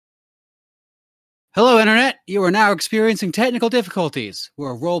Hello, Internet. You are now experiencing technical difficulties.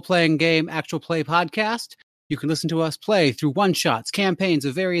 We're a role-playing game, actual play podcast. You can listen to us play through one-shots, campaigns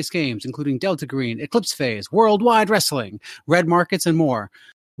of various games, including Delta Green, Eclipse Phase, Worldwide Wrestling, Red Markets, and more.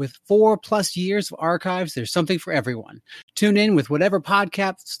 With 4+ years of archives, there's something for everyone. Tune in with whatever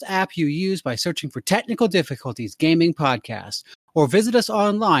podcast app you use by searching for Technical Difficulties Gaming Podcast, or visit us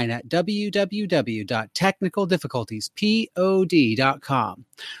online at www.technicaldifficultiespod.com.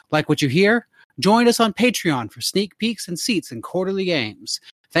 Like what you hear? Join us on Patreon for sneak peeks and seats in quarterly games.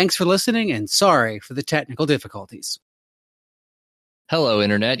 Thanks for listening, and sorry for the technical difficulties. Hello,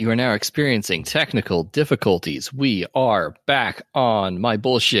 Internet. You are now experiencing technical difficulties. We are back on my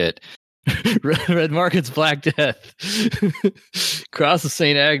bullshit. Red Market's Black Death. Cross of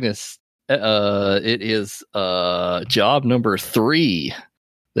St. Agnes. It is job number 3.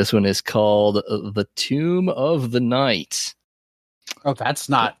 This one is called The Tomb of the Night. Oh, that's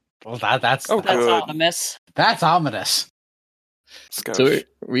not... Well, that's ominous. That's ominous. So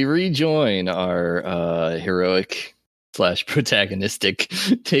we rejoin our heroic /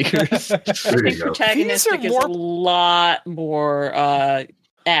 protagonistic takers. I think protagonistic is a lot more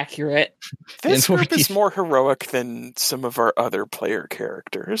accurate. This group is more heroic than some of our other player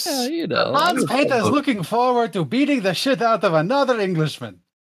characters. Yeah, you know. Hans Peter is looking forward to beating the shit out of another Englishman.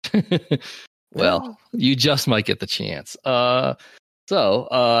 Well, you just might get the chance. So,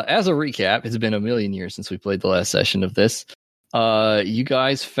 as a recap, it's been a million years since we played the last session of this. You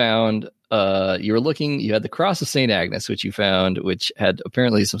guys found, you had the Cross of St. Agnes, which you found, which had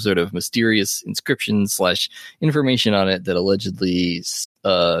apparently some sort of mysterious inscription / information on it that allegedly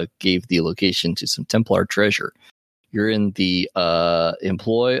gave the location to some Templar treasure. You're in the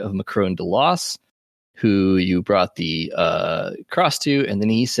employ of Macron de Los, who you brought the cross to, and then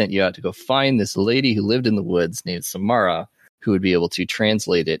he sent you out to go find this lady who lived in the woods named Samara, who would be able to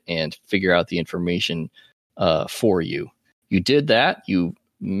translate it and figure out the information for you. You did that. You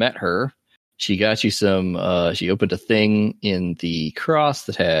met her. She got you some, she opened a thing in the cross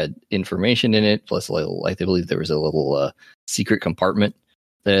that had information in it, plus a little, I believe there was a little secret compartment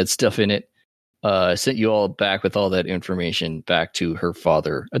that had stuff in it. Sent you all back with all that information back to her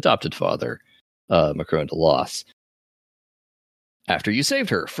adopted father, Macron de Los. After you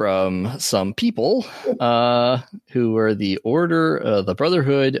saved her from some people who were the the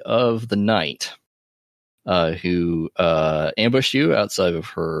Brotherhood of the Night, who ambushed you outside of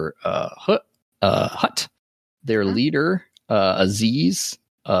her hut. Their leader, Aziz,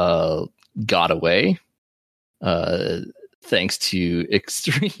 got away thanks to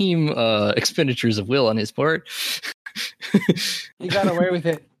extreme expenditures of will on his part. He got away with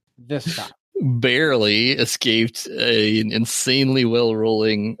it this time. Barely escaped an insanely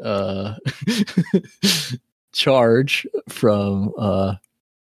well-rolling charge from our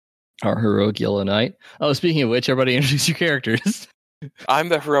heroic Yellow Knight. Oh, speaking of which, everybody introduce your characters. I'm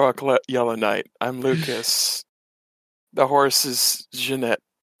the heroic Yellow Knight. I'm Lucas. The horse is Jeanette.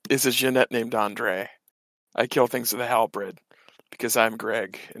 Is a Jeanette named Andre. I kill things with a halberd because I'm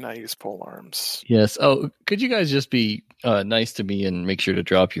Greg and I use pole arms. Yes. Oh, could you guys just be nice to me and make sure to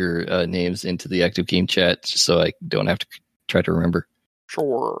drop your names into the active game chat so I don't have to try to remember?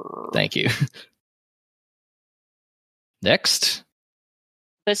 Sure. Thank you. Next.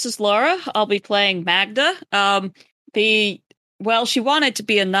 This is Laura. I'll be playing Magda. She wanted to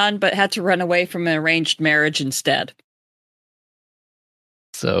be a nun, but had to run away from an arranged marriage instead.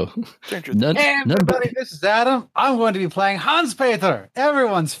 So, hey everybody, this is Adam. I'm going to be playing Hans Peter,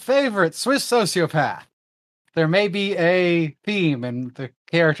 everyone's favorite Swiss sociopath. There may be a theme in the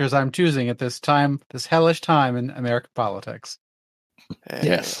characters I'm choosing at this hellish time in American politics.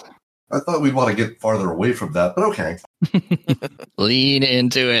 Yes. I thought we'd want to get farther away from that, but okay. Lean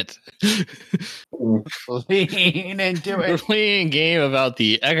into it. Lean into it. We're playing a game about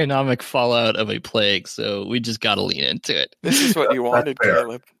the economic fallout of a plague, so we just got to lean into it. This is what you wanted,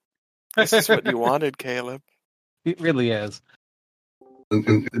 Caleb. This is what you wanted, Caleb. It really is.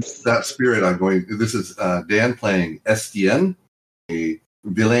 In that spirit, this is Dan playing Estienne, a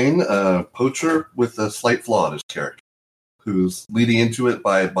villain, poacher with a slight flaw in his character, who's leading into it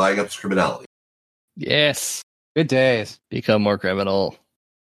by buying up criminality. Yes. Good days. Become more criminal.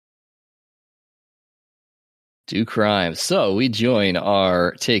 Do crime. So we join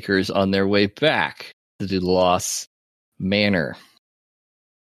our takers on their way back to the Lost Manor.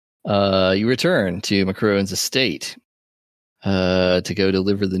 You return to Macron's estate to go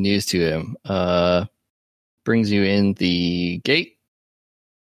deliver the news to him. Brings you in the gate.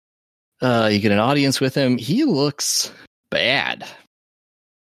 You get an audience with him. He looks bad.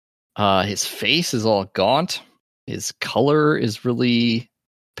 His face is all gaunt. His color is really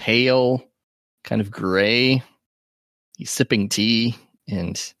pale. kind of gray. He's sipping tea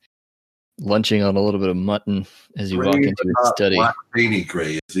and lunching on a little bit of mutton as you walk Gray, into his not study. Black veiny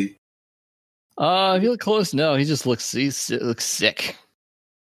gray, is he? If you look close, no, he looks sick.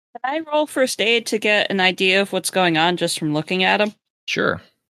 Can I roll first aid to get an idea of what's going on just from looking at him? Sure.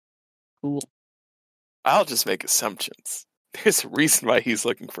 Cool. I'll just make assumptions. There's a reason why he's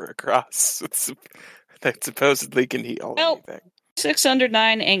looking for a cross that supposedly can heal Well- anything. 6 under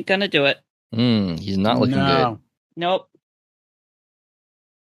 9 ain't gonna do it. He's not looking good. Nope.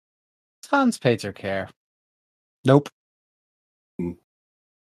 Sans Pater care. Nope.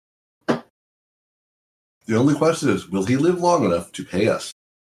 The only question is, will he live long enough to pay us?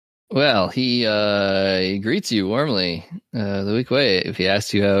 Well, he greets you warmly the week way if he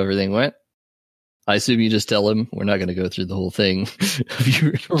asks you how everything went. I assume you just tell him. We're not going to go through the whole thing of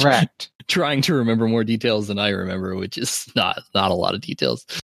you Correct. trying to remember more details than I remember, which is not a lot of details.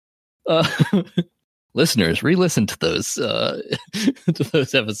 Listeners, re-listen to those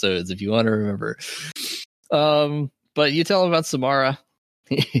episodes if you want to remember. But you tell him about Samara.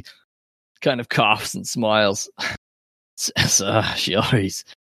 He kind of coughs and smiles. Says, she always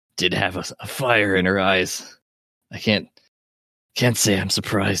did have a fire in her eyes. I can't say I'm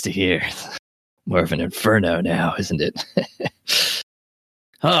surprised to hear. More of an inferno now, isn't it?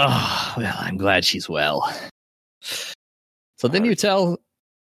 Oh, well, I'm glad she's well. So then you tell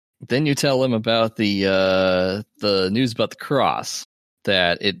him about the news about the cross,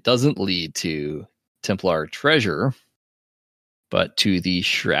 that it doesn't lead to Templar treasure, but to the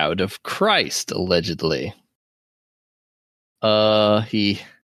Shroud of Christ, allegedly. He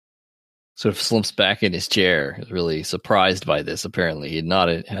sort of slumps back in his chair, is really surprised by this, apparently. He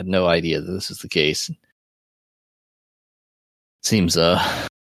had no idea that this was the case. Seems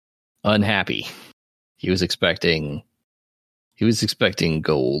unhappy. He was expecting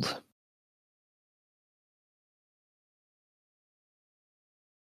gold.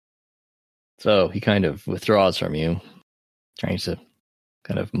 So he kind of withdraws from you, trying to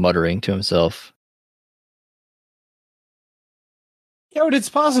kind of muttering to himself. Yeah, but it's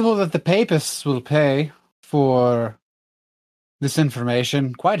possible that the papists will pay for this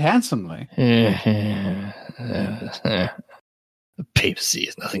information quite handsomely. The papacy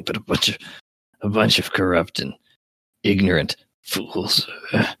is nothing but a bunch of corrupt and ignorant fools.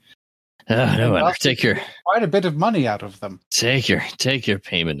 No wonder. Take your Quite a bit of money out of them. take your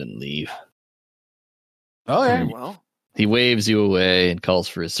payment and leave. Oh, yeah. Very well. He waves you away and calls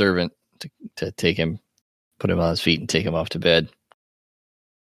for his servant to take him, put him on his feet, and take him off to bed.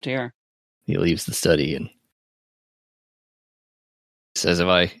 Dear. He leaves the study and says, "If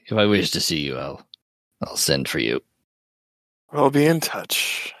I wish to see you, I'll send for you." We'll be in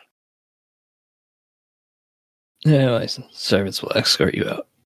touch. Yeah, my servants will escort you out.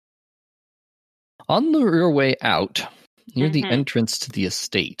 On your way out, near the Mhm. entrance to the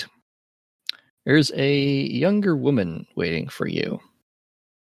estate, there's a younger woman waiting for you.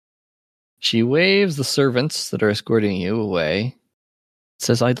 She waves the servants that are escorting you away,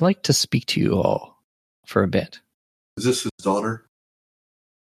 says, "I'd like to speak to you all for a bit." Is this his daughter?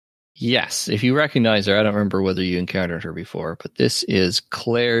 Yes, if you recognize her, I don't remember whether you encountered her before, but this is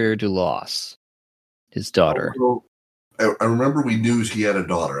Claire Dulas, his daughter. Oh, I remember we knew he had a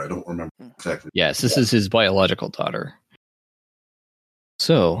daughter. I don't remember exactly. Yes, this is his biological daughter.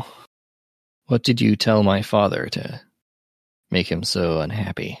 So, what did you tell my father to make him so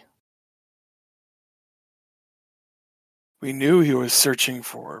unhappy? We knew he was searching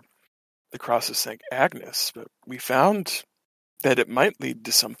for the cross of St. Agnes, but we found that it might lead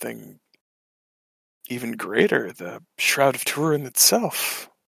to something even greater, the Shroud of Turin itself.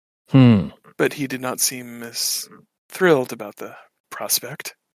 But he did not seem as thrilled about the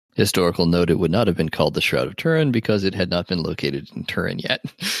prospect. Historical note, it would not have been called the Shroud of Turin because it had not been located in Turin yet.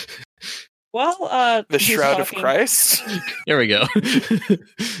 Well, The he's Shroud of talking- Christ? There we go.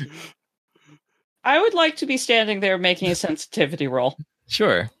 I would like to be standing there making a sensitivity roll.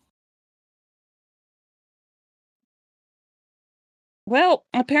 Sure. Well,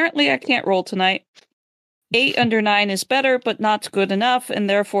 apparently I can't roll tonight. 8 under 9 is better, but not good enough, and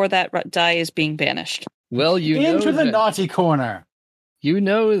therefore that die is being banished. Well, you know Into the that- naughty corner. You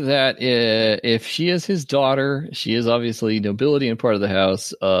know that if she is his daughter, she is obviously nobility and part of the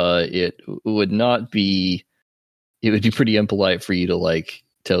house. It would be pretty impolite for you to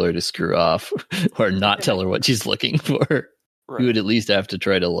tell her to screw off or not tell her what she's looking for. Right. You would at least have to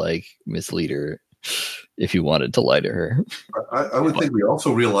try to mislead her if you wanted to lie to her. I would think we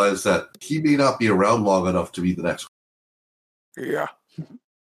also realize that he may not be around long enough to be the next one. Yeah.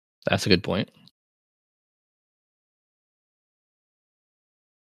 That's a good point.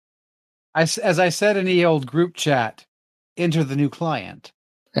 As I said in the old group chat, enter the new client.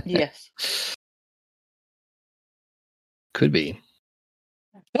 Yes. Could be.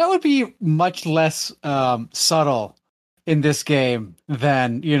 That would be much less subtle in this game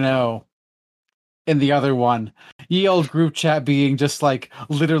than, in the other one. Ye old group chat being just like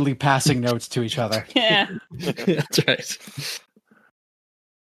literally passing notes to each other. Yeah. That's right.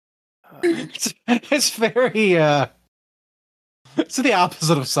 It's very it's the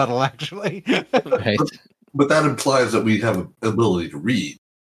opposite of subtle, actually. Right. But that implies that we have an ability to read.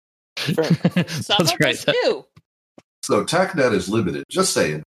 Some That's of right. us do. So TACnet is limited. Just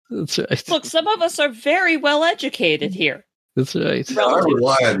saying. That's right. Look, some of us are very well educated here. That's right. I Relative.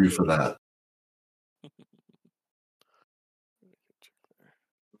 rely on you for that.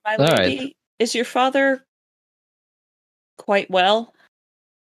 My All lady, is your father quite well?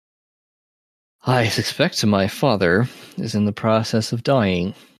 I suspect my father is in the process of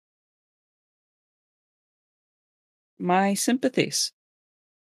dying. My sympathies.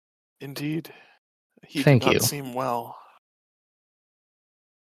 Indeed. He Thank did not you. seem well.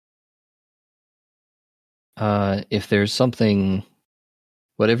 If there's something,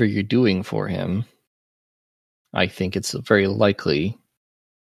 whatever you're doing for him, I think it's very likely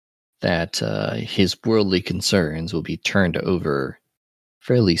that his worldly concerns will be turned over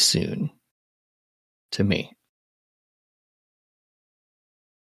fairly soon to me.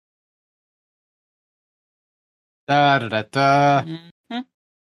 Da, da, da, da. Mhm.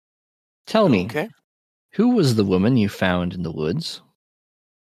 Tell me, Okay. who was the woman you found in the woods?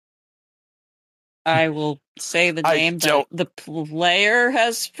 I will say the I name that don't- the player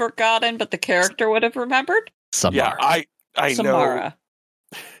has forgotten, but the character would have remembered. Samara. Yeah, I know. Samara.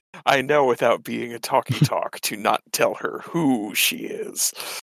 I know without being a talky talk to not tell her who she is.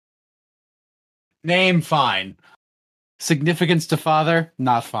 Name fine. Significance to father,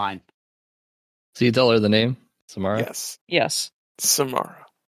 not fine. So you tell her the name, Samara? Yes, Yes. Samara.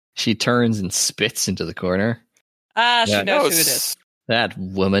 She turns and spits into the corner. Ah, she Yeah. knows No, who it is. That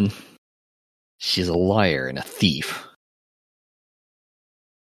woman, she's a liar and a thief.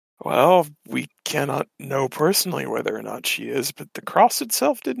 Well, we cannot know personally whether or not she is, but the cross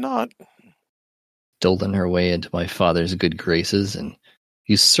itself did not. Stolen her way into my father's good graces and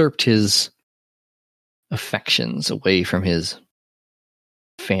usurped his affections away from his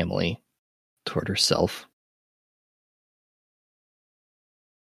family toward herself.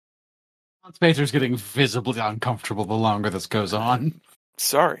 Hans Peter's getting visibly uncomfortable the longer this goes on.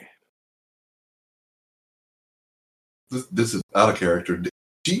 Sorry. This is out of character.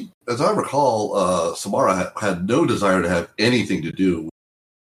 She, as I recall, Samara had no desire to have anything to do.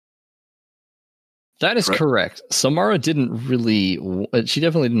 That is Right. correct. Samara didn't really, she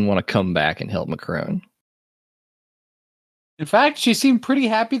definitely didn't want to come back and help Macron. In fact, she seemed pretty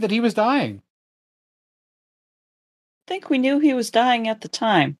happy that he was dying. I think we knew he was dying at the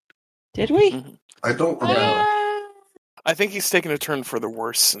time. Did we? Mhm. I don't remember. I think he's taken a turn for the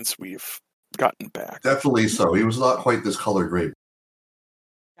worse since we've gotten back. Definitely so. He was not quite this color grade.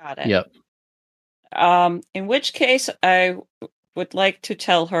 Got it. Yep. In which case, I would like to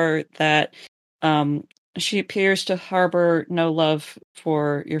tell her that she appears to harbor no love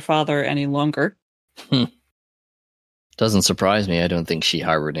for your father any longer. Doesn't surprise me. I don't think she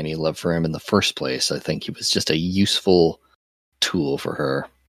harbored any love for him in the first place. I think he was just a useful tool for her.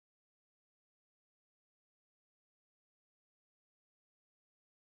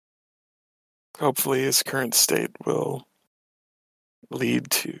 Hopefully his current state will lead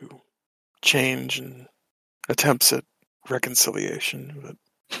to change and attempts at reconciliation,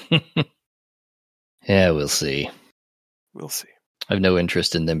 but Yeah, we'll see. we'll see. I have no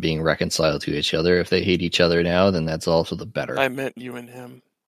interest in them being reconciled to each other. If they hate each other now, then that's all for the better. I meant you and him.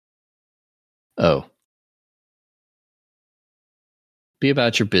 Oh. Be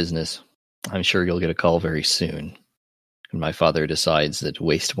about your business. I'm sure you'll get a call very soon. And my father decides to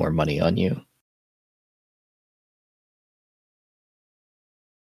waste more money on you.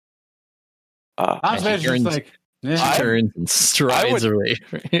 Hans she Peter's just turns- like, She yeah. turns and strides away.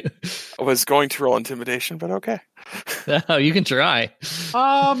 I was going to roll intimidation, but okay. Oh, you can try.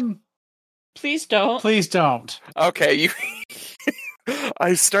 Please don't. Please don't. Okay, you.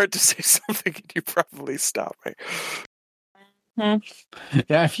 I start to say something, and you probably stop me.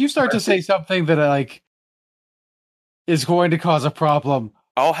 Yeah, if you start to say something that is going to cause a problem,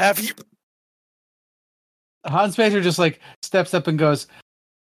 I'll have you. Hans Peter just steps up and goes,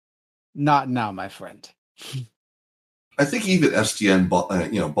 "Not now, my friend." I think even STN bought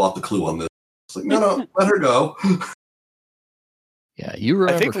the clue on this. It's like, no, let her go. Yeah, you I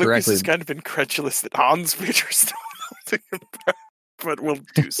remember think Lucas correctly. is kind of incredulous that Hans Peter's still holding him back. but we'll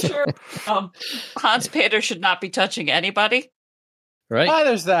do so. Sure. Hans Peter should not be touching anybody. Right? Why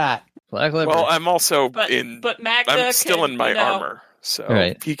there's that? Black leopard. Well, I'm also But Magda I'm still can, in my armor, so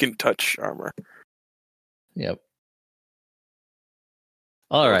Right. he can touch armor. Yep.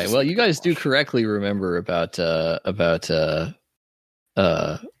 All right. Well, you guys do correctly remember about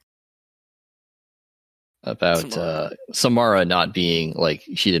Samara not being like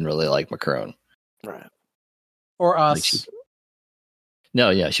she didn't really like Macron. Right. Or Like us. No,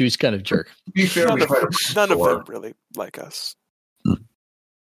 yeah, she was kind of a jerk. To be fair, we tried to None of restore. them really like us.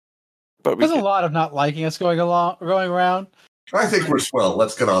 But we There's a can, lot of not liking us going around. I think we're swell.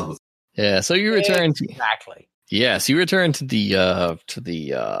 Let's get on with it. Yeah. So you return to Exactly. yes, you return to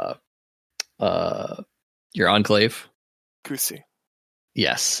your enclave. Kusi.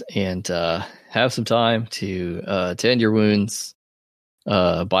 Yes, and have some time to tend your wounds,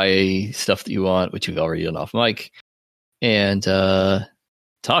 buy stuff that you want, which you've already done off mic, and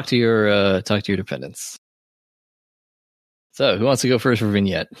talk to your dependents. So, who wants to go first for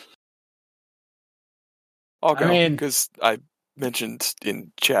vignette? I'll go I mean- because I mentioned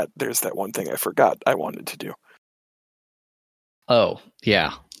in chat there's that one thing I forgot I wanted to do. Oh,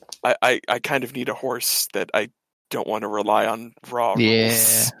 yeah, I kind of need a horse that I don't want to rely on raw Yeah.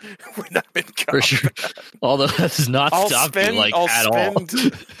 rules when I'm in for combat. sure. Although that does not stop you like at all.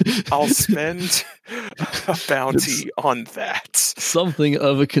 I'll spend a bounty on that. Something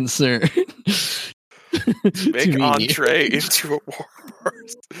of a concern. Make Entree into a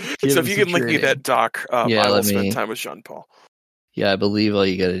horse. Give So him if you some can link me training. that doc, Yeah, I will let spend me- time with Jean Paul. Yeah, I believe all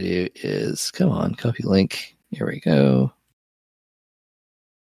you got to do is come on, copy link. Here we go.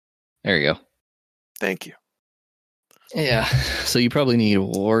 There you go. Thank you. Yeah. So you probably need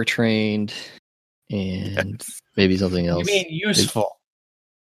war trained and maybe something You else. mean useful?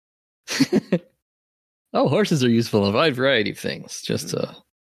 Oh, horses are useful in a wide variety of things. Just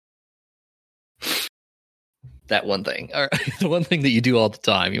that one thing. All right. The one thing that you do all the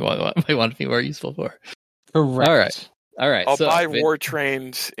time you might want to be more useful for. Correct. All right. All right. I'll so, buy war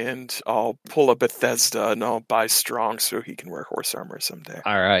trained and I'll pull a Bethesda and I'll buy strong so he can wear horse armor someday.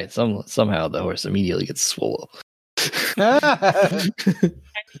 All right. Somehow the horse immediately gets swole. I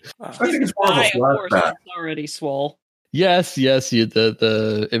think it's more of Buy a a horse flashback. that's already swole. Yes.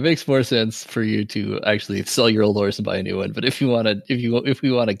 It makes more sense for you to actually sell your old horse and buy a new one. But if we want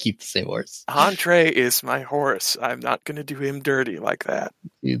to keep the same horse, Andre is my horse. I'm not going to do him dirty like that.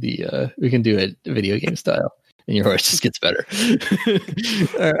 we can do it video game style, and your horse just gets better.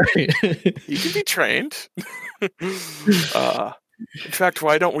 All right. He can be trained. In fact,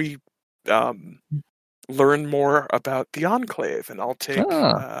 why don't we learn more about the Enclave? And I'll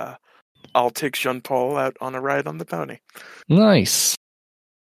take Jean Paul out on a ride on the pony. Nice.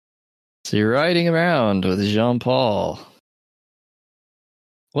 So you're riding around with Jean Paul.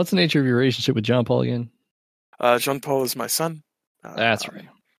 What's the nature of your relationship with Jean Paul again? Jean Paul is my son. That's right.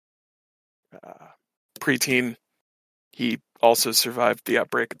 Preteen. He also survived the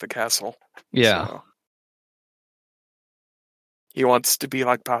outbreak at the castle. Yeah. So he wants to be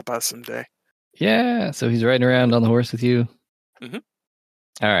like Papa someday. Yeah. So he's riding around on the horse with you. Mhm.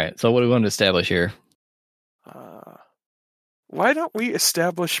 All right. So what do we want to establish here? Why don't we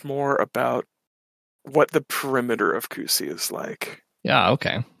establish more about what the perimeter of Kusi is like? Yeah.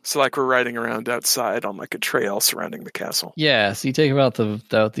 Okay. So, like, we're riding around outside on like a trail surrounding the castle. Yeah. So you take him out the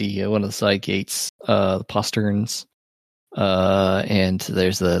one of the side gates, the posterns, and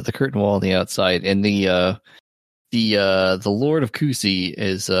there's the curtain wall on the outside, and the Lord of Kusi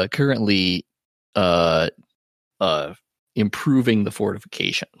is currently improving the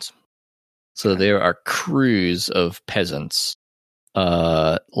fortifications. So there are crews of peasants,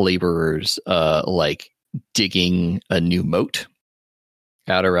 laborers, like digging a new moat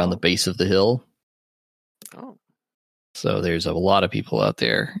out around the base of the hill. Oh, So there's a lot of people out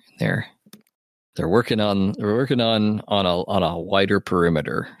there. They're working on a wider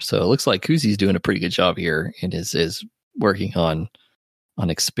perimeter. So it looks like Kusi's doing a pretty good job here and is working on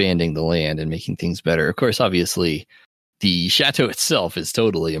expanding the land and making things better. Of course, obviously, the chateau itself is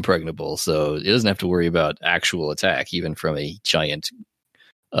totally impregnable, so it doesn't have to worry about actual attack, even from a giant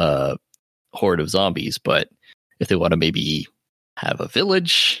horde of zombies. But if they want to maybe have a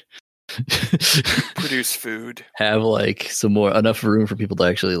village, produce food. have like enough room for people to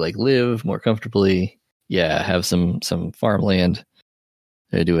actually like live more comfortably, have some farmland,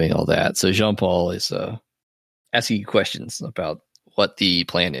 they're doing all that. So Jean Paul is asking you questions about what the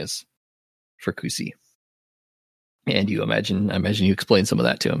plan is for Kusi. And I imagine you explain some of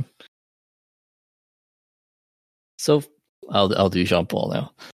that to him. So I'll do Jean Paul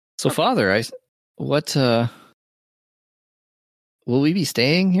now. So, Father, what will we be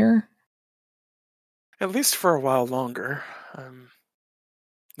staying here? At least for a while longer. I'm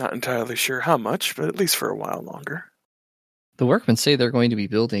not entirely sure how much, but at least for a while longer. The workmen say they're going to be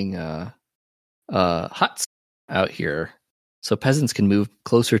building huts out here so peasants can move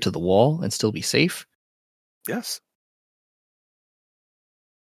closer to the wall and still be safe. Yes.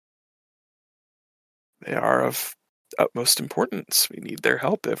 They are of utmost importance. We need their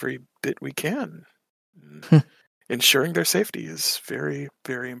help every bit we can. Ensuring their safety is very,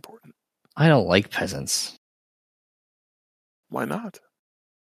 very important. I don't like peasants. Why not?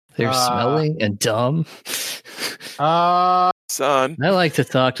 They're smelly and dumb. Son. I like to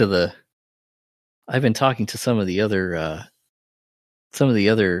talk to I've been talking to some of the other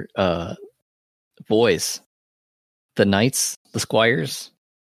boys, the knights, the squires.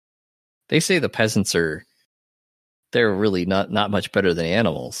 They say the peasants they're really not much better than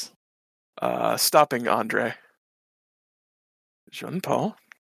animals. Stopping Andre. Jean-Paul.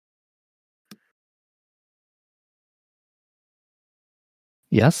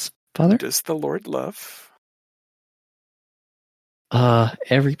 Yes, Father? Does the Lord love?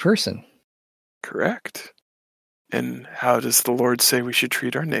 Every person. Correct. And how does the Lord say we should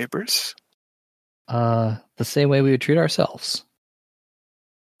treat our neighbors? The same way we would treat ourselves.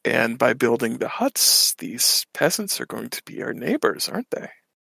 And by building the huts, these peasants are going to be our neighbors, aren't they?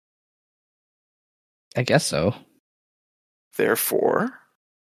 I guess so. Therefore,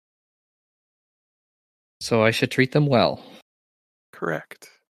 so I should treat them well. Correct.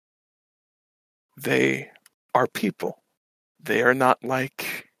 They are people. They are not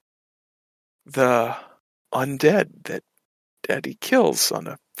like the undead that Daddy kills on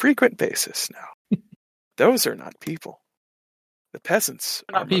a frequent basis now. Those are not people. The peasants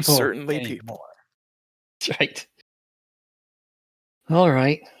are most certainly people. That's right. All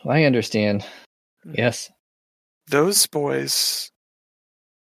right. I understand. Yes. Those boys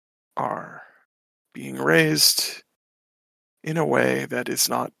are being raised in a way that is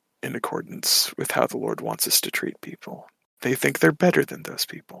not in accordance with how the Lord wants us to treat people. They think they're better than those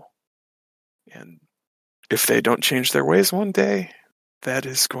people. And if they don't change their ways one day, that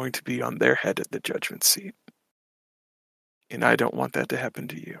is going to be on their head at the judgment seat. And I don't want that to happen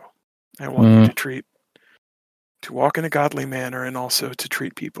to you. I want you to walk in a godly manner and also to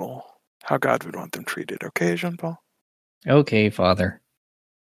treat people how God would want them treated. Okay, Jean-Paul? Okay, Father.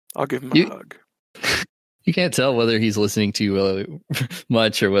 I'll give him a hug. You can't tell whether he's listening to you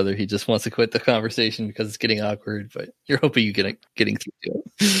much or whether he just wants to quit the conversation because it's getting awkward, but you're hoping you getting through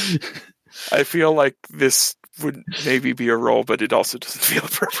it. I feel like this would maybe be a role, but it also doesn't feel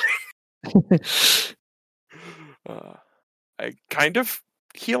appropriate. I kind of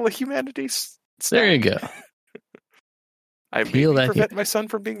heal humanity's stuff. There you go. I maybe prevent my son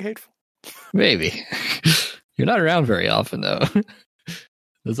from being hateful. Maybe. You're not around very often, though.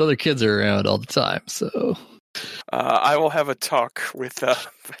 Those other kids are around all the time, so... I will have a talk with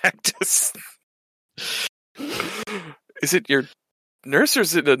Factus. Is it your nurse or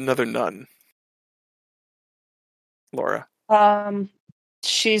is it another nun? Laura?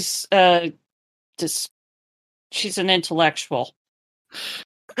 She's she's an intellectual.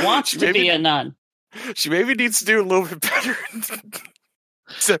 Wants to be a nun. She maybe needs to do a little bit better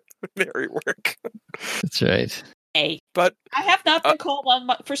seminary work. That's right. Hey, but I have not been called on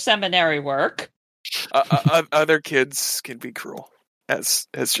for seminary work. Other kids can be cruel, as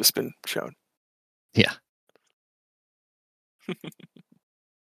has just been shown. Yeah.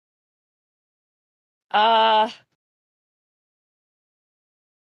 I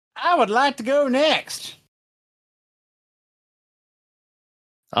would like to go next.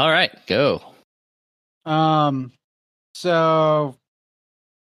 All right, go. So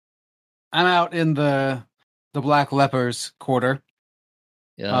I'm out in the Black Lepers quarter.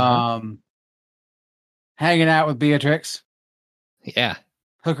 Yeah. Hanging out with Beatrix. Yeah.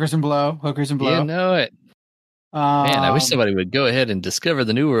 Hookers and blow. You know it. Man, I wish somebody would go ahead and discover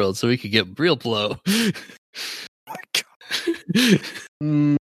the New World so we could get real blow. My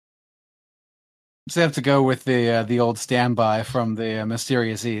God. Just have to go with the old standby from the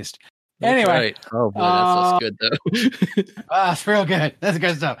Mysterious East. That's anyway, right. Oh boy, that feels good though. It's real good. That's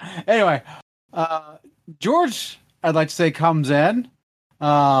good stuff. Anyway, George, I'd like to say, comes in,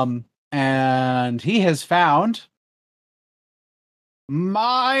 and he has found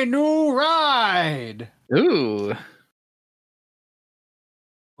my new ride. Ooh,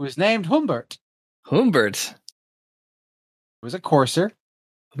 Who's named Humbert. Humbert. It was a courser.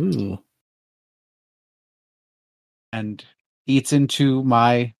 Ooh. And eats into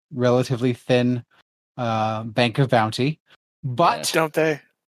my relatively thin bank of bounty. But don't they?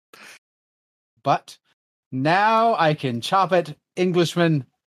 But now I can chop it Englishman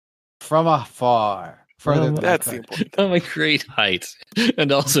from afar. Further than That's I the could. important. I'm a great height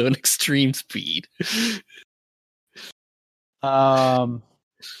and also an extreme speed. So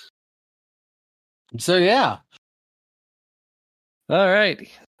yeah. All right.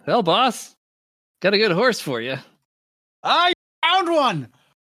 Well, boss, got a good horse for you. I found one.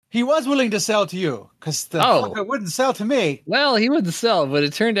 He was willing to sell to you because the fucker wouldn't sell to me. Well, he wouldn't sell, but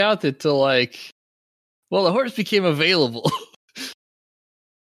it turned out that the horse became available.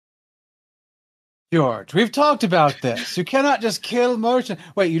 George, we've talked about this. You cannot just kill merchant.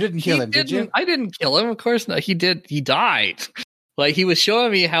 Wait, you didn't kill him, did you? I didn't kill him. Of course not. He did. He died. Like, he was showing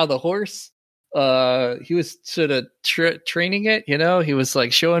me how the horse, he was sort of training it, you know? He was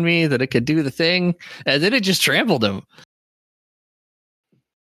like showing me that it could do the thing, and then it just trampled him.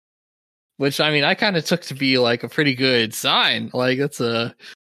 Which, I mean, I kind of took to be like a pretty good sign. Like, it's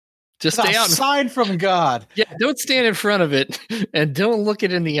just stay out. Sign from God. Yeah, don't stand in front of it and don't look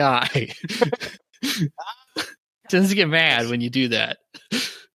it in the eye. Doesn't get mad when you do that.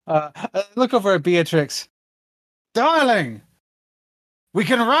 Look over at Beatrix. Darling, we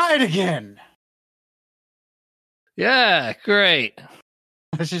can ride again. Yeah, great.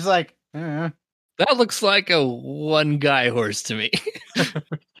 She's like, that looks like a one guy horse to me.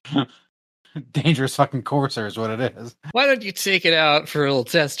 dangerous fucking courser is what it is. Why don't you take it out for a little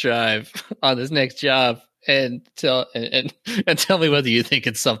test drive on this next job and tell me whether you think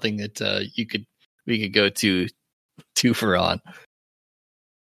it's something that we could go to for on.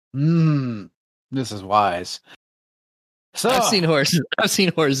 This is wise. So I've seen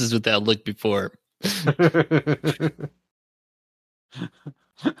horses with that look before.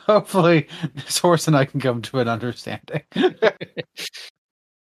 Hopefully this horse and I can come to an understanding.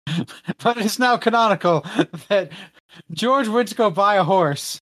 But it's now canonical that George went to go buy a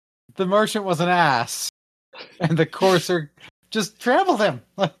horse. The merchant was an ass. And the courser just trampled him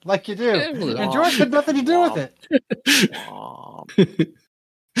like you do. And George had nothing to do with it.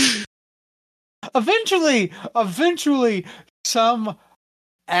 Eventually, some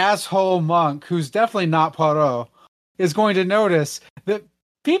asshole monk who's definitely not Poirot is going to notice that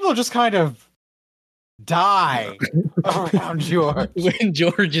people just kind of die around George. When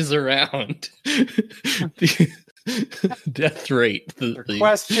George is around. Death rate. The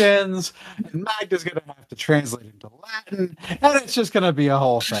questions, and Magda's going to have to translate into Latin, and it's just going to be a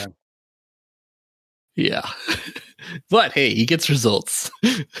whole thing. Yeah. But hey, he gets results.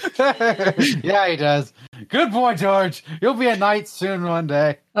 Yeah, he does. Good boy, George. You'll be a knight soon one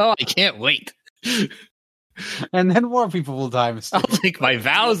day. Oh, I can't wait. And then more people will die. I'll take my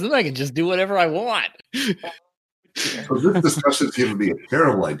vows, and I can just do whatever I want. So this discussion seems to be a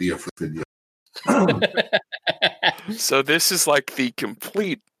terrible idea for video. So this is like the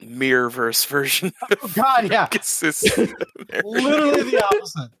complete Mirrorverse version. Oh God, yeah. Literally the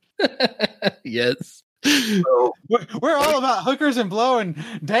opposite. Yes. So, We're all about hookers and blow, and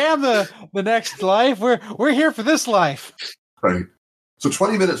damn the next life. We're here for this life. right. So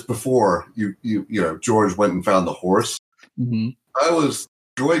 20 minutes before you know George went and found the horse, I was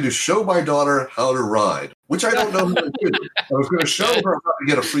going to show my daughter how to ride, which I don't know how to do. I was going to show her how to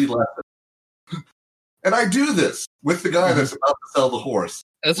get a free lesson. And I do this with the guy that's about to sell the horse.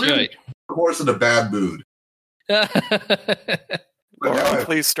 That's right. The horse in a bad mood. Laura,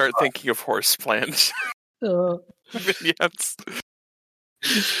 please start thinking of horse plans. Vignettes.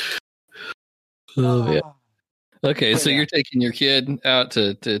 Oh, yeah. Okay, so you're taking your kid out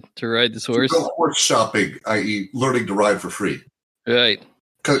to ride this horse? Go horse shopping, i.e. learning to ride for free. Right.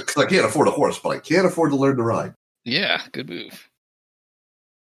 Because I can't afford a horse, but I can afford to learn to ride. Yeah, good move.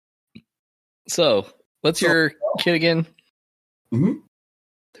 So, what's your kid again? Mm-hmm.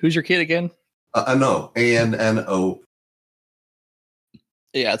 Who's your kid again? No, A-N-N-O.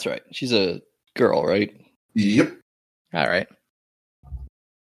 Yeah, that's right. She's a girl, right? Yep. All right.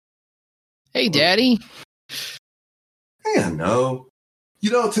 Hey, Daddy. And no.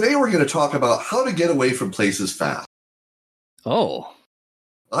 You know, today we're going to talk about how to get away from places fast. Oh.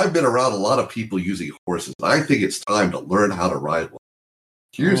 I've been around a lot of people using horses. I think it's time to learn how to ride one.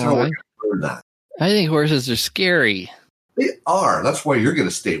 Here's how we're going to learn that. I think horses are scary. They are. That's why you're going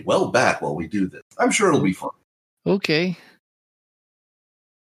to stay well back while we do this. I'm sure it'll be fun. Okay.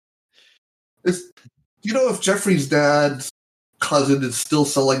 Do you know if Jeffrey's dad's cousin is still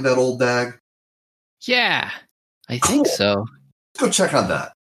selling that old nag? Yeah, I think so. Let's go check on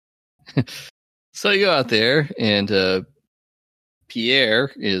that. So you go out there, and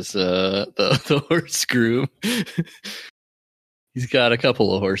Pierre is the horse groom. He's got a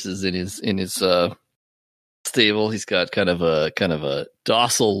couple of horses in his stable. He's got kind of a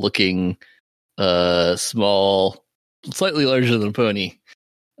docile looking small slightly larger than a pony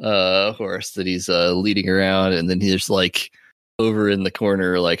horse that he's leading around, and then he's like over in the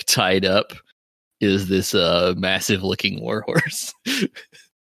corner, like tied up, is this massive looking war horse.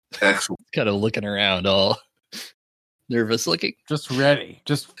 Excellent. Kind of looking around, all nervous looking. Just ready.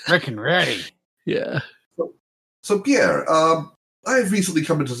 Just freaking ready. Yeah. So Pierre, I've recently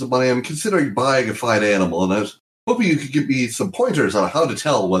come into some money. I'm considering buying a fine animal, and I was hoping you could give me some pointers on how to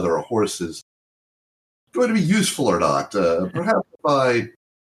tell whether a horse is going to be useful or not. Perhaps if I,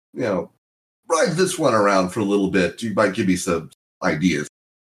 ride this one around for a little bit, you might give me some ideas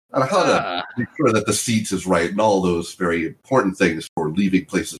on how to make sure that the seats is right and all those very important things for leaving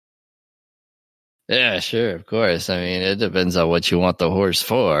places. Yeah, sure, of course. I mean, it depends on what you want the horse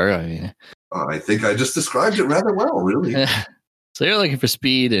for. I mean, I think I just described it rather well, really. So you're looking for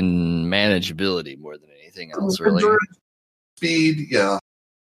speed and manageability more than anything else, really. Speed, yeah.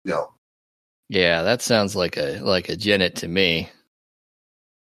 Yeah, that sounds like a Genet to me,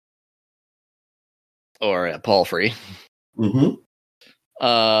 or a Palfrey. Mm-hmm.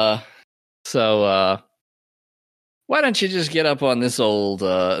 So why don't you just get up on this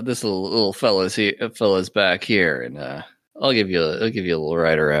little fella's back here, and I'll give you a little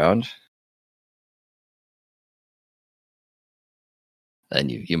ride around. Then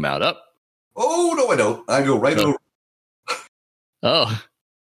you mount up. Oh, no, I don't. I go right over. Oh.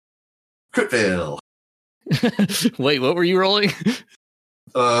 Crit fail. Wait, what were you rolling?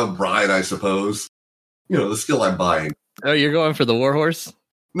 Ride, I suppose. The skill I'm buying. Oh, you're going for the warhorse?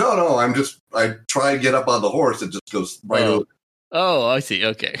 No, I try and get up on the horse. It just goes right over. Oh, I see.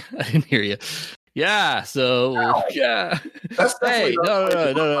 Okay. I didn't hear you. Yeah, so, yeah. That's hey,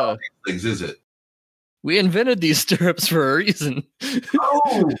 no. Things, is it? We invented these stirrups for a reason.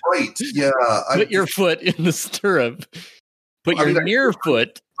 Oh, right. Yeah. Put your foot in the stirrup. Put your near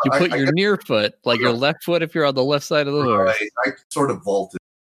foot. You put your near foot, like your left foot if you're on the left side of the horse. I sort of vaulted.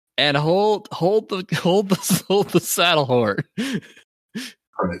 And hold the saddle horn.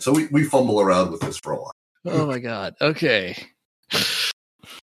 All right, so we fumble around with this for a while. Oh my god. Okay.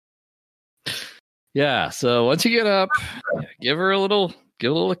 Yeah, so once you get up, give a little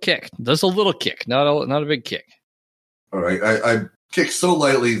kick. Just a little kick, not a big kick. All right, I kick so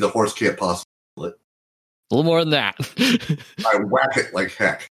lightly the horse can't possibly pull it. A little more than that. I whack it like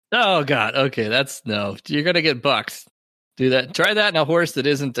heck. Oh god. Okay, no. You're gonna get bucked. Do that. Try that in a horse that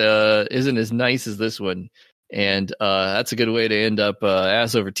isn't as nice as this one, and that's a good way to end up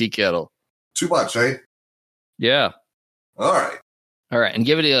ass over tea kettle. Too much, eh? Yeah. All right, and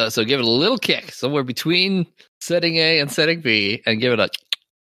give it a little kick somewhere between setting A and setting B, and give it a.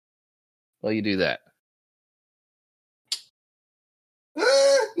 While you do that.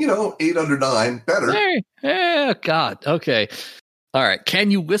 8 under 9, better. Hey, God. Okay. All right.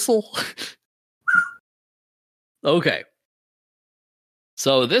 Can you whistle? Okay.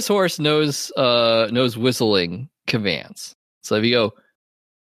 So this horse knows whistling commands. So if you go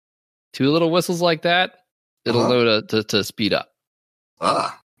 2 little whistles like that, it'll know to speed up.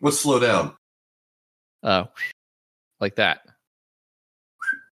 Let's slow down. Like that.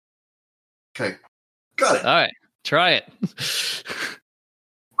 Okay. Got it. All right. Try it.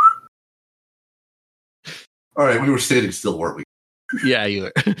 All right, we were standing still, weren't we? Yeah, you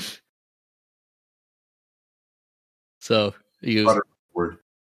were. So you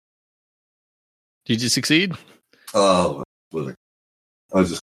did you succeed? Oh, I was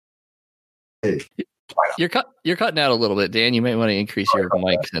just. Hey, you're cutting out a little bit, Dan. You might want to increase your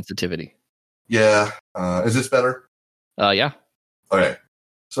mic sensitivity. Yeah. Is this better? Yeah. Okay.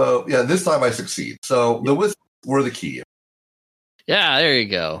 So yeah, this time I succeed. So the whistles were the key. Yeah, there you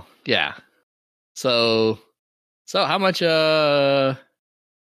go. Yeah. So how much you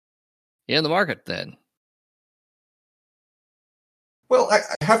in the market then? Well, I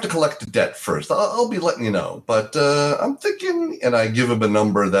have to collect the debt first. I'll be letting you know. But I'm thinking, and I give him a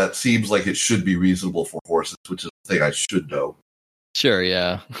number that seems like it should be reasonable for horses, which is the thing I should know. Sure,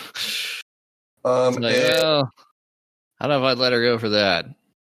 yeah. I don't know if I'd let her go for that.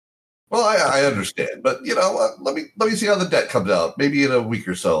 Well, I understand, but let me see how the debt comes out. Maybe in a week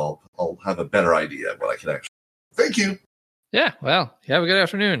or so, I'll have a better idea of what I can actually. Thank you. Yeah, well, you have a good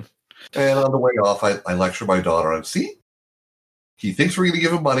afternoon. And on the way off, I lecture my daughter on, see, he thinks we're going to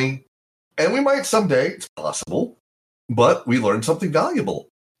give him money, and we might someday. It's possible, but we learned something valuable.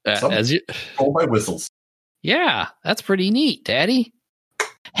 As you hold my whistles. Yeah, that's pretty neat, Daddy.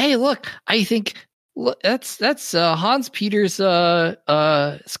 Hey, look, I think that's Hans Peter's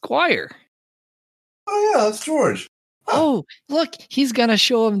squire. Oh yeah, that's George. Oh, look, he's gonna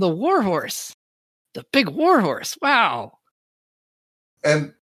show him the warhorse, the big warhorse. Wow.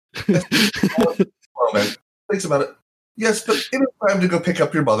 And moment, thinks about it. Yes, but it is time to go pick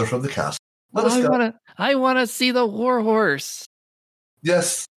up your mother from the castle. Let us go. I wanna see the war horse.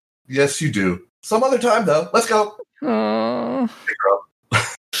 Yes, you do. Some other time, though. Let's go. Oh. Pick her up.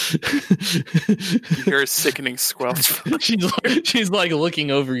 You hear a sickening squelch. she's like looking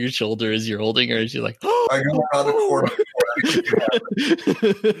over your shoulder as you're holding her, and she's like, I go around the corner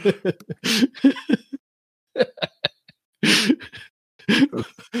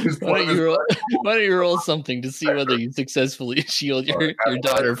Why don't you roll something to see whether you successfully shield your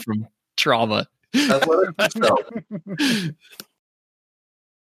daughter from trauma? Athletics, no.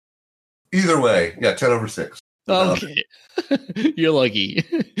 Either way, yeah, 10 over 6. Okay. You're lucky.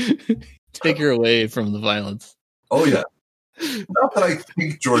 Take her away from the violence. Oh, yeah. Not that I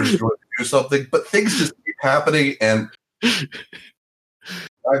think George is going to do something, but things just keep happening, and I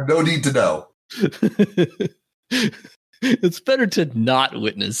have no need to know. It's better to not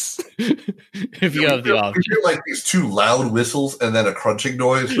witness if you have the option. You hear like these two loud whistles and then a crunching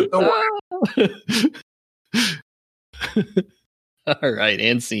noise, but don't worry. All right,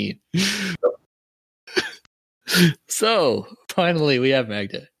 and scene. So, finally, we have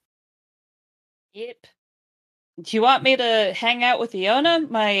Magda. Yep. Do you want me to hang out with Iona,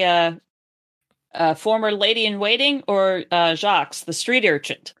 my former lady in waiting, or Jacques, the street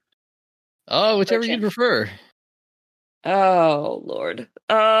urchin? Oh, whichever you prefer. Oh, Lord.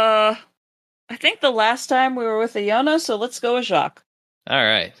 I think the last time we were with Iona, so let's go with Jacques. All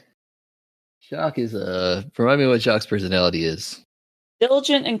right. Jacques is remind me what Jacques' personality is.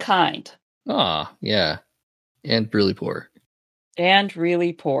 Diligent and kind. Ah, yeah. And really poor. And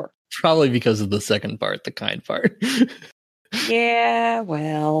really poor. Probably because of the second part, the kind part. Yeah,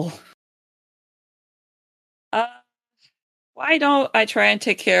 well. Why don't I try and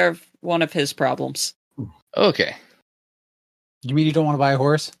take care of one of his problems? Okay. You mean you don't want to buy a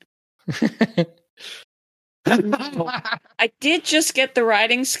horse? I did just get the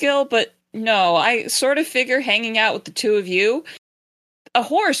riding skill, but no, I sort of figure hanging out with the two of you, a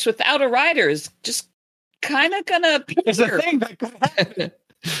horse without a rider is just kind of gonna appear. It's a thing that could happen.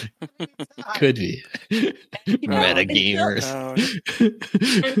 Could be. Meta gamers.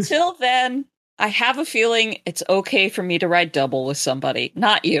 Until then, I have a feeling it's okay for me to ride double with somebody.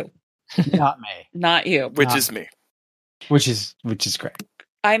 Not you. Not me. Not you. Which is me. Which is great.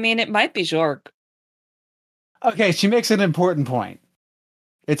 I mean, it might be Jorg. Okay, she makes an important point.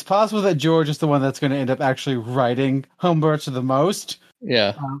 It's possible that George is the one that's going to end up actually riding Humberto the most.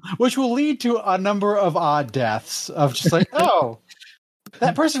 Yeah. Which will lead to a number of odd deaths of just like, oh,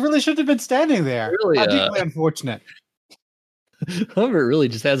 that person really should have been standing there. Really, How deeply unfortunate. Humbert really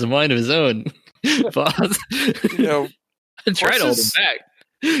just has a mind of his own, boss. You know, try to hold him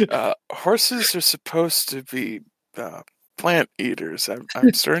back. Horses are supposed to be plant eaters.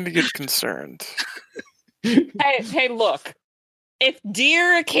 I'm starting to get concerned. Hey, look. If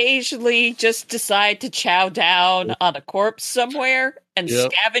deer occasionally just decide to chow down on a corpse somewhere and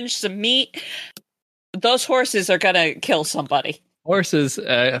scavenge some meat, those horses are going to kill somebody. Horses,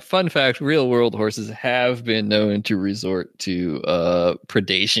 fun fact, real world horses have been known to resort to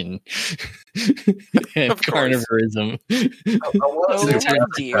predation and carnivorism.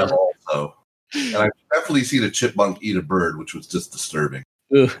 Also. And I've definitely seen a chipmunk eat a bird, which was just disturbing.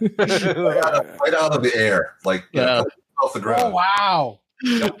 right out of the air. Like, off the ground. Oh, wow.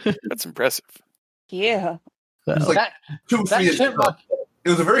 That's impressive. Yeah. It was like 2 or 3 chipmunk. It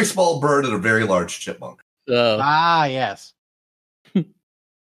was a very small bird and a very large chipmunk. Yes.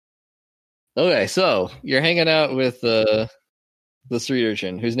 Okay, so you're hanging out with the street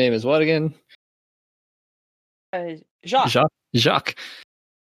urchin, whose name is what again? Jacques. Jacques.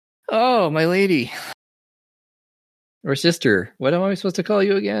 Oh, my lady. Or sister. What am I supposed to call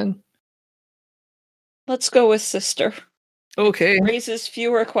you again? Let's go with sister. Okay. Raises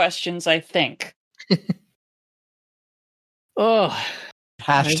fewer questions, I think. Oh.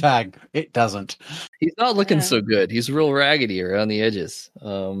 Hashtag it doesn't. He's not looking so good. He's real raggedy around the edges.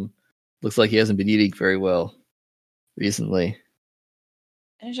 Looks like he hasn't been eating very well recently.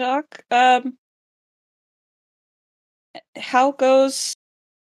 Jacques, how goes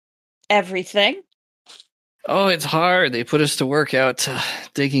everything? Oh, it's hard. They put us to work out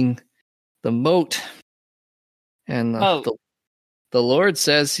digging the moat. And the Lord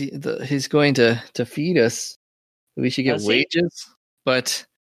says he's going to feed us. We should get wages. But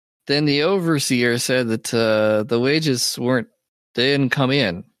then the overseer said that the wages they didn't come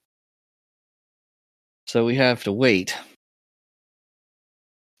in. So we have to wait.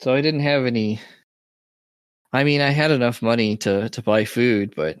 So I didn't have any. I mean, I had enough money to buy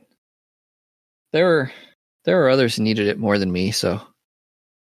food, but there were others who needed it more than me, so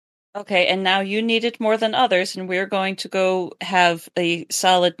Okay, and now you need it more than others, and we're going to go have a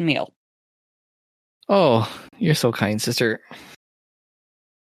solid meal. Oh, you're so kind, sister.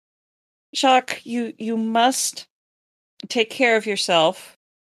 Jacques, you must take care of yourself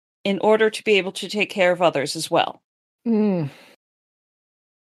in order to be able to take care of others as well. Mm.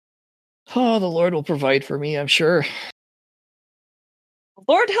 Oh, the Lord will provide for me, I'm sure. The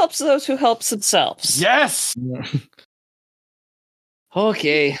Lord helps those who help themselves. Yes.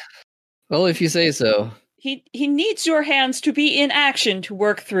 Okay. Well, if you say so. He needs your hands to be in action to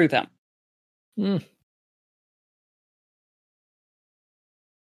work through them. Mm.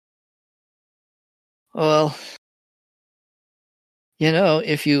 Well,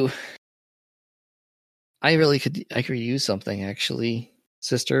 if you... I could use something, actually,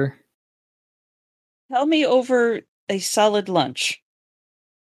 sister. Tell me over a solid lunch.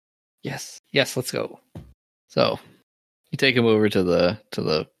 Yes, let's go. So, you take him over to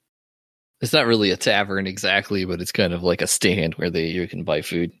the it's not really a tavern exactly, but it's kind of like a stand where you can buy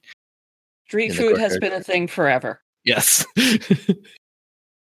food. Street food has been a thing forever. Yes.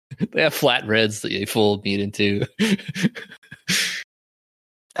 They have flatbreads that they fold meat into.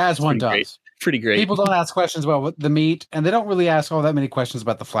 As one does. Great. Pretty great. People don't ask questions about the meat, and they don't really ask all that many questions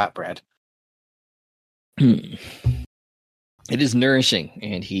about the flatbread. It is nourishing,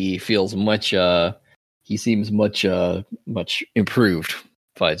 and he feels he seems much improved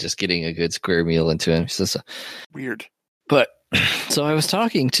by just getting a good square meal into him. Weird. But so I was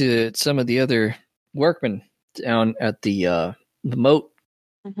talking to some of the other workmen down at the moat,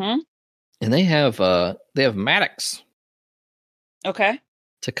 Mm-hmm. and they have mattocks. Okay.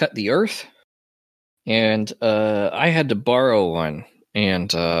 To cut the earth, and I had to borrow one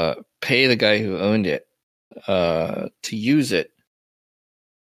and pay the guy who owned it to use it.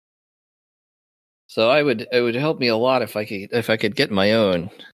 So it would help me a lot if I could get my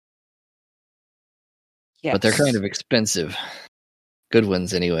own. Yes. But they're kind of expensive. Good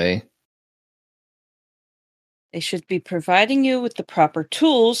ones, anyway. They should be providing you with the proper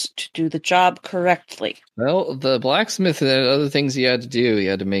tools to do the job correctly. Well, the blacksmith had other things he had to do. He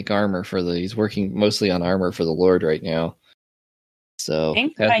had to make armor he's working mostly on armor for the Lord right now. So I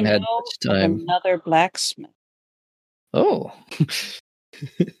think hasn't I had know much time. Another blacksmith. Oh.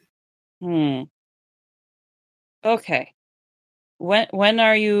 Okay. When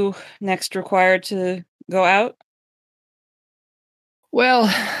are you next required to go out?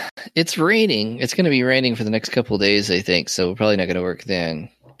 Well, it's raining. It's going to be raining for the next couple of days, I think. So we're probably not going to work then.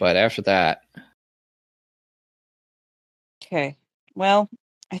 But after that. Okay. Well,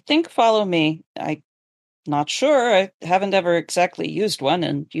 I think follow me. I'm not sure. I haven't ever exactly used one,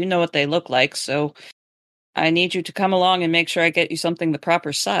 and you know what they look like. So I need you to come along and make sure I get you something the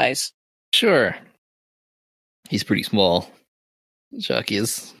proper size. Sure. He's pretty small. Jacques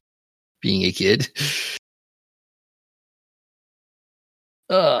is, being a kid.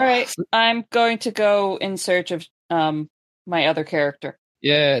 All right, I'm going to go in search of my other character.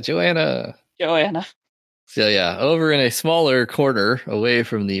 Yeah, Joanna. So yeah, over in a smaller corner, away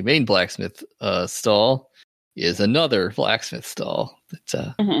from the main blacksmith stall, is another blacksmith stall that's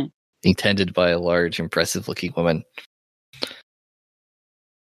being tended by a large, impressive-looking woman.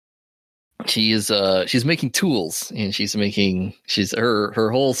 She's making tools, and her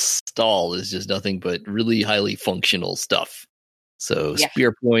whole stall is just nothing but really highly functional stuff. So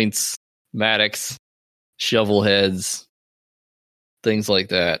spear points, mattocks, shovel heads, things like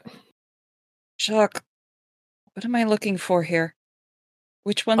that. Jacques, what am I looking for here?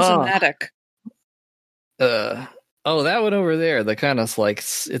 Which one's a mattock? That one over there. The kind of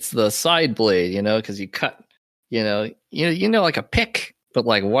it's the side blade, because you cut, like a pick, but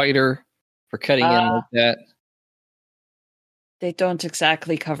like wider for cutting in like that. They don't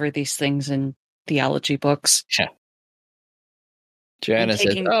exactly cover these things in theology books. Yeah. Joanna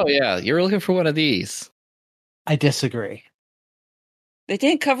says, "Oh yeah, you're looking for one of these." I disagree. They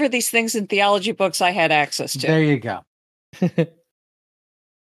didn't cover these things in theology books I had access to. There you go.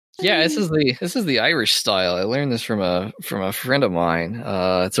 Yeah, this is the Irish style. I learned this from a friend of mine.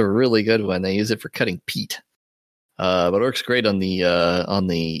 It's a really good one. They use it for cutting peat, but it works great on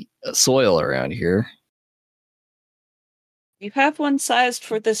the soil around here. You have one sized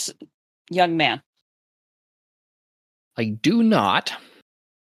for this young man. I do not,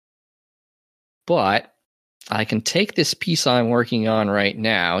 but I can take this piece I'm working on right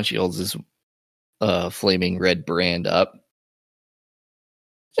now. She holds this flaming red brand up.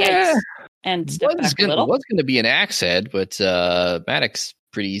 Yeah, and step back a little. What's going to be an axe head, but mattock's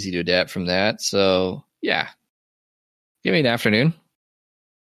pretty easy to adapt from that. So yeah, give me an afternoon,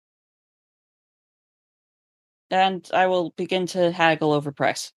 and I will begin to haggle over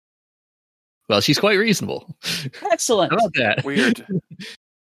price. Well, she's quite reasonable. Excellent. How about that? Weird.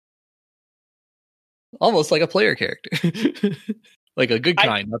 Almost like a player character. Like a good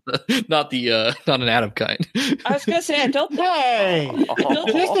kind, not an Adam kind. I was gonna say I don't. Hey,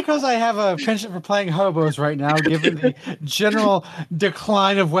 just because I have a penchant for playing hobos right now, given the general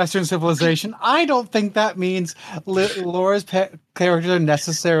decline of Western civilization, I don't think that means Laura's characters are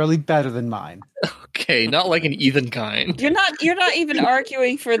necessarily better than mine. Okay, not like an Ethan kind. You're not even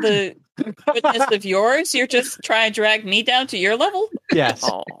arguing for the goodness of yours. You're just trying to drag me down to your level. Yes.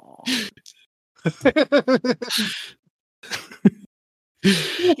 Aw.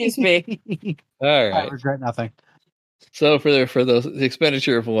 Excuse me. All I right. regret nothing. So for the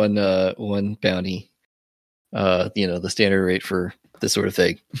expenditure of one bounty, the standard rate for this sort of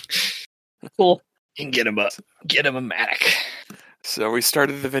thing, Cool. you can get him a Matic. So we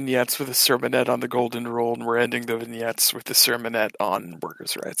started the vignettes with a sermonette on the golden rule, and we're ending the vignettes with the sermonette on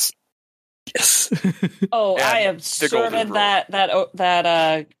workers' rights. Yes. Oh, And I have the golden sermoned rule.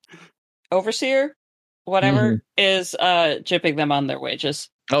 that overseer, whatever, is jipping them on their wages.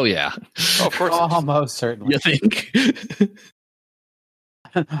 Oh yeah. Oh, of course. Almost certainly. You think?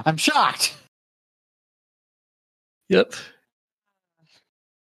 I'm shocked. Yep.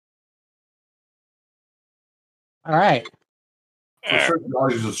 All right. For certain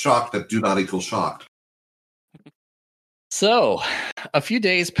audiences, shocked that do not equal shocked. So, a few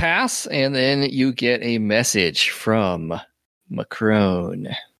days pass, and then you get a message from Macron.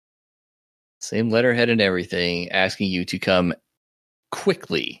 Same letterhead and everything, asking you to come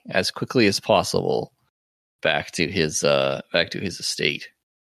as quickly as possible, back to his estate.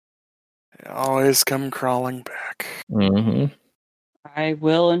 They always come crawling back. Mm-hmm. I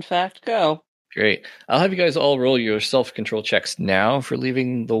will, in fact, go. Great. I'll have you guys all roll your self-control checks now for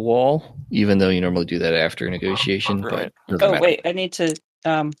leaving the wall, even though you normally do that after negotiation. Right. But doesn't Oh, matter. wait, I need to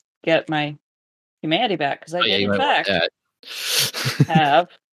get my humanity back, because I did, you in might want fact, that. have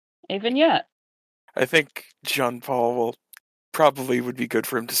a vignette. I think Jean Paul would be good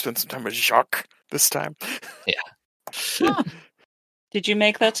for him to spend some time with Jacques this time. Did you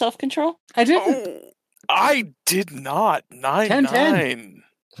make that self-control? I did. Oh, I did not. 9-9. 10-10.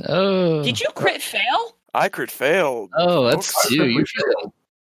 Oh. Did you crit fail? I crit failed. Oh, that's Oh, you.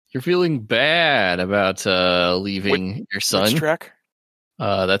 You're feeling bad about leaving your son. Which track?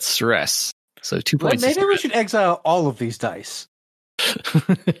 That's stress. So 2 Well, points. maybe we should exile all of these dice.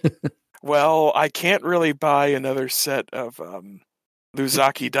 Well, I can't really buy another set of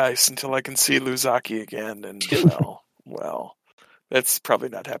Luzaki dice until I can see Luzaki again, and well, that's probably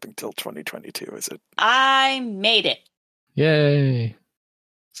not happening till 2022, is it? I made it. Yay!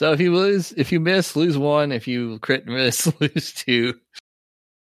 So if you miss, lose 1. If you crit miss, lose 2.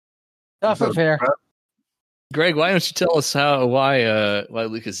 Not fair. Greg, why don't you tell us why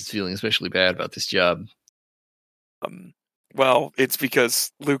Lucas is feeling especially bad about this job? Well, it's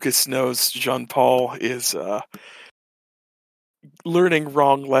because Lucas knows Jean Paul is learning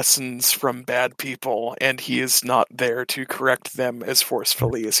wrong lessons from bad people, and he is not there to correct them as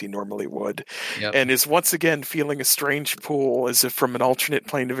forcefully as he normally would, and is once again feeling a strange pull as if from an alternate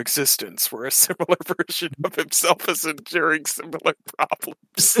plane of existence where a similar version of himself is enduring similar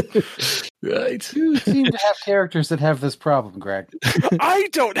problems. Right. You seem to have characters that have this problem, Greg. I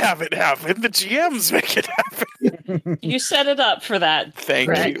don't have it happen. The GMs make it happen. You set it up for that. Thank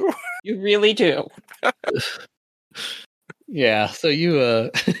Right. you. You really do. Yeah. So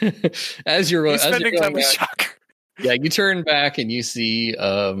you, as you're He's spending going time with back, Jacques. yeah, you turn back and you see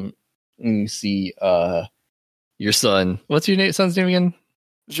your son. What's your son's name again?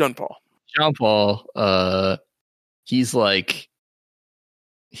 Jean Paul. Jean Paul.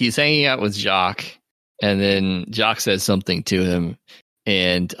 He's hanging out with Jacques, and then Jacques says something to him,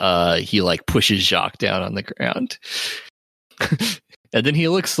 and he pushes Jacques down on the ground. And then he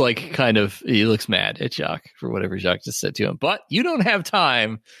looks mad at Jacques for whatever Jacques just said to him. But you don't have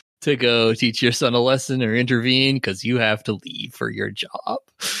time to go teach your son a lesson or intervene because you have to leave for your job.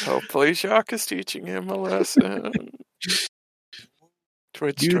 Hopefully Jacques is teaching him a lesson.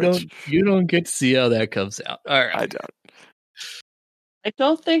 Twitch. You don't get to see how that comes out. All right. I don't. I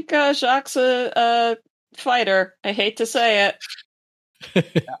don't think Jacques a fighter. I hate to say it.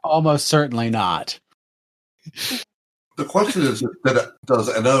 Almost certainly not. The question is, does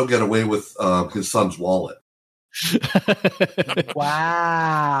Ano get away with his son's wallet?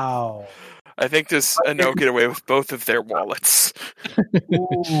 Wow. I think does Ano get away with both of their wallets?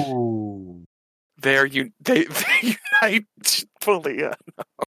 Ooh. They unite fully.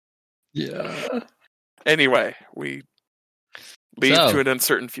 Yeah. Anyway, we lead to an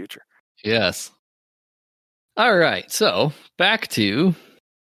uncertain future. Yes. All right. So back to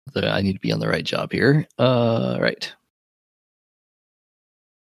I need to be on the right job here. Right.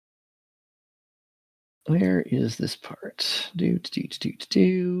 Where is this part? Do.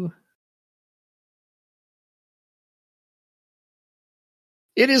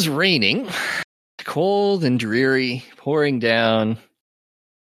 It is raining, cold and dreary, pouring down.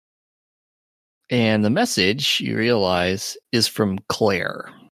 And the message, you realize, is from Claire.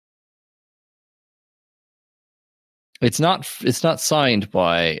 It's not signed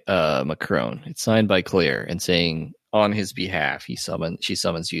by Macron. It's signed by Claire and saying on his behalf she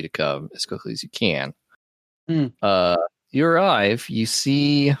summons you to come as quickly as you can. You arrive, you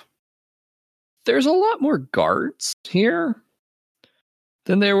see there's a lot more guards here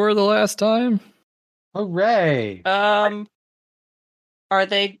than there were the last time. Hooray! Are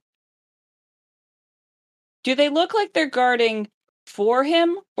they? Do they look like they're guarding for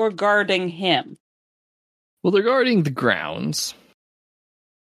him or guarding him? Well, they're guarding the grounds.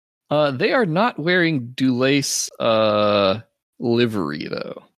 They are not wearing Dulace livery,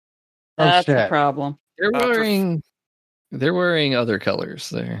 though. That's the problem. They're wearing other colors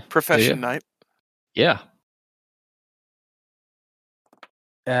there. Profession night. Yeah.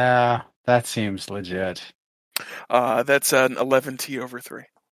 That seems legit. That's an 11T over 3.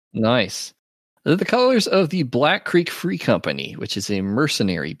 Nice. They're the colors of the Black Creek Free Company, which is a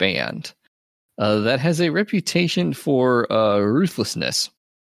mercenary band that has a reputation for ruthlessness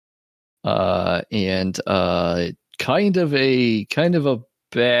and kind of a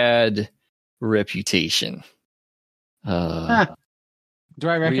bad reputation. Do I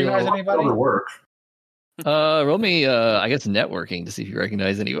recognize anybody? Work. Roll me, I guess, networking to see if you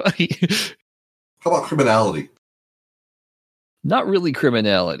recognize anybody. How about criminality? Not really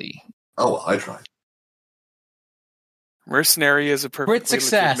criminality. Oh, well, I tried. Mercenary is a perfectly Great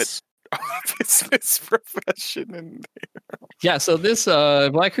success. legitimate business profession. And Yeah, so this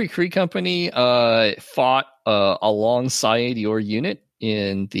Black Creek Free Company fought alongside your unit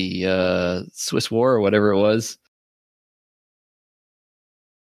in the Swiss War or whatever it was.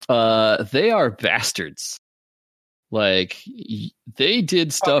 They are bastards. Like, they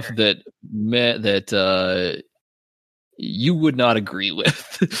did stuff that meant that you would not agree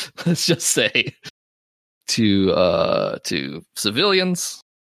with. Let's just say to civilians,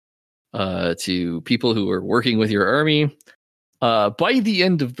 to people who were working with your army. By the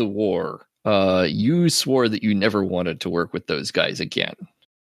end of the war, you swore that you never wanted to work with those guys again.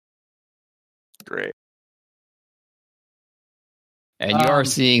 great. And you are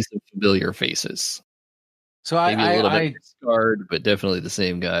seeing some familiar faces. So Maybe a little bit scarred, but definitely the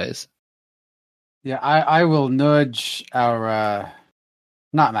same guys. Yeah, I will nudge our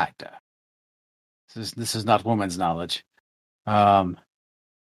not Magda. This is not woman's knowledge. I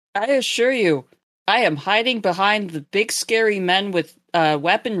assure you, I am hiding behind the big scary men with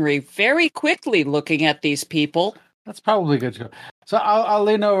weaponry very quickly looking at these people. That's probably good. So I'll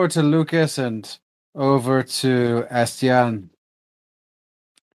lean over to Lucas and over to Estienne.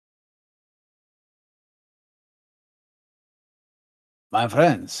 My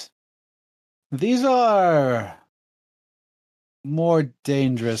friends, these are more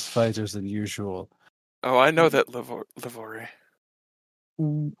dangerous fighters than usual. Oh, I know that Livory.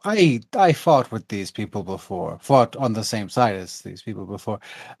 I fought with these people before. Fought on the same side as these people before.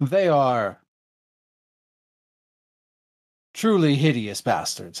 They are truly hideous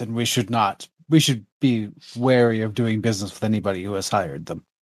bastards, and we should be wary of doing business with anybody who has hired them.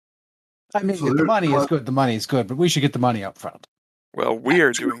 I mean, So if the they're- money is good, the money is good, but we should get the money up front. Well, we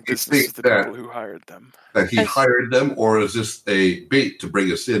are doing business with the people who hired them. That he hired them, or is this a bait to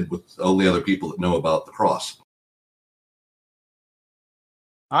bring us in with only other people that know about the cross?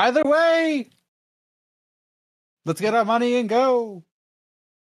 Either way, let's get our money and go.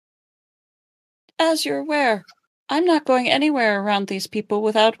 As you're aware, I'm not going anywhere around these people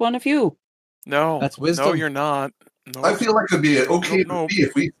without one of you. No, That's wisdom. No, you're not. No. I feel like it'd be okay No. with me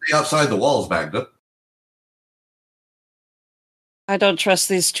if we stay outside the walls, Magda. I don't trust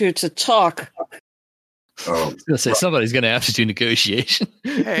these two to talk. Oh, I was gonna say somebody's gonna have to do negotiation.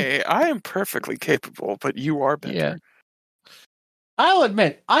 Hey, I am perfectly capable, but you are better. Yeah. I'll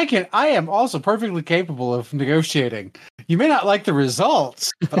admit, I am also perfectly capable of negotiating. You may not like the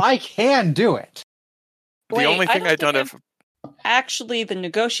results, but I can do it. The only thing I don't have, Actually, the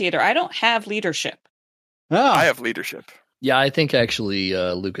negotiator. I don't have leadership. Oh, I have leadership. Yeah, I think actually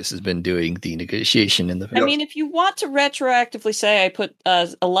Lucas has been doing the negotiation in the I mean, if you want to retroactively say I put a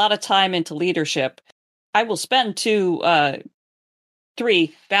lot of time into leadership, I will spend 3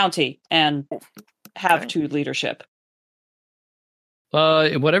 bounty and have 2 leadership.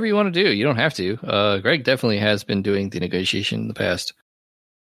 whatever you want to do. You don't have to. Greg definitely has been doing the negotiation in the past.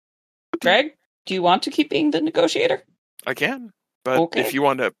 Greg, do you want to keep being the negotiator? I can, but Okay.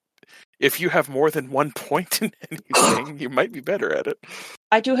 if you have more than 1 point in anything, you might be better at it.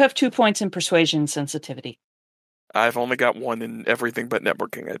 I do have 2 points in persuasion sensitivity. I've only got 1 in everything but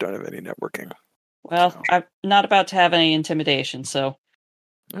networking. I don't have any networking. Well, So. I'm not about to have any intimidation, so.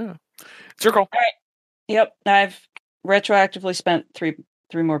 Yeah. It's your call. All right. Yep, I've retroactively spent three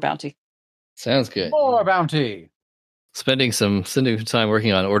more bounty. Sounds good. More bounty. Spending some time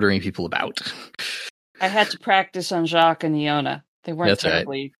working on ordering people about. I had to practice on Jacques and Iona. They weren't That's right.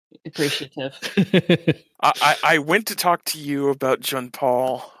 terribly appreciative. I went to talk to you about John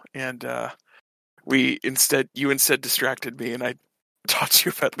Paul, and you instead distracted me, and I taught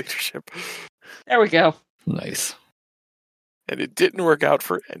you about leadership. There we go. Nice. And it didn't work out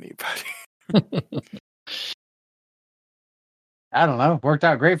for anybody. I don't know. Worked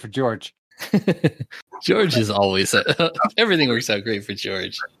out great for George. George is always everything works out great for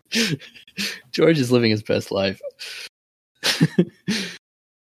George. George is living his best life.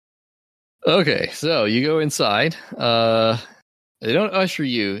 Okay, so you go inside. They don't usher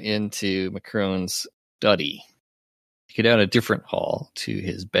you into Macron's study. You go down a different hall to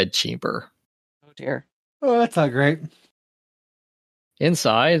his bedchamber. Oh dear. Oh, that's not great.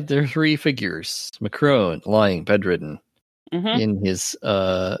 Inside, there are 3 figures. Macron lying bedridden in his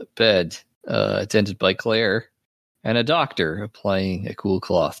bed, attended by Claire, and a doctor applying a cool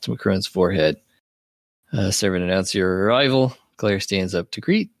cloth to Macron's forehead. Servant announces your arrival. Claire stands up to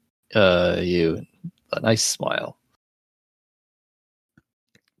greet you. A nice smile.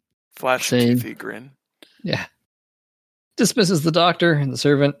 Flash Same. toothy grin. Yeah. Dismisses the doctor and the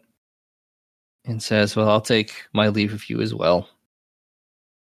servant and says, well, I'll take my leave of you as well.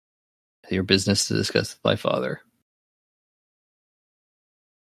 Your business to discuss with my father.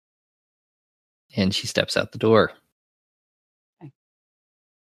 And she steps out the door.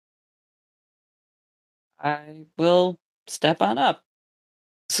 I will step on up.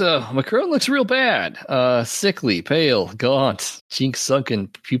 So, Macron looks real bad. Sickly, pale, gaunt, cheeks sunken,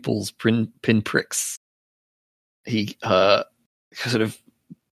 pupils pinpricks. He sort of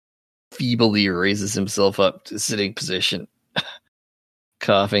feebly raises himself up to sitting position,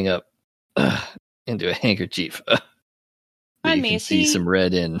 coughing up into a handkerchief. You can see some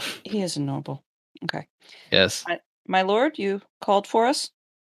red in. He is a noble. Okay. Yes. My lord, you called for us?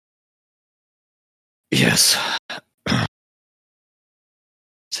 Yes.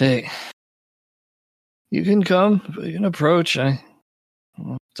 Say, you can come, you can approach.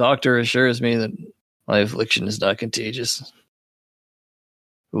 Doctor assures me that my affliction is not contagious.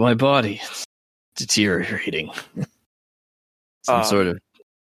 But my body is deteriorating. Some sort of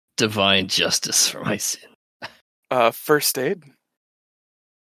divine justice for my sin. First aid?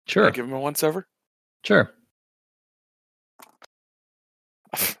 Sure. Can I give him a once over? Sure.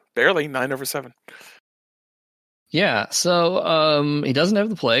 Barely 9/7. Yeah, so he doesn't have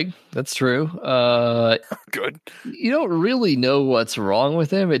the plague. That's true. Good. You don't really know what's wrong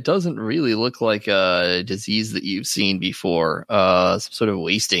with him. It doesn't really look like a disease that you've seen before. Some sort of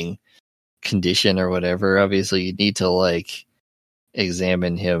wasting condition or whatever. Obviously, you need to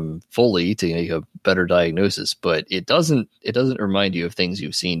examine him fully to make a better diagnosis. But it doesn't remind you of things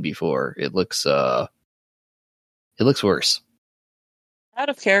you've seen before. It looks worse. Out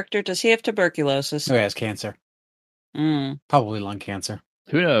of character, does he have tuberculosis? Oh, he has cancer. Probably lung cancer.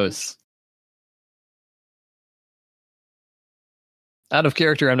 Who knows? Out of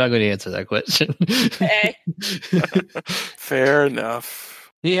character, I'm not going to answer that question. Hey. Fair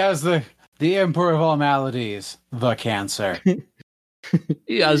enough. He has the emperor of all maladies, the cancer.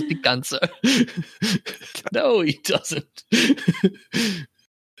 He has the cancer. No, he doesn't.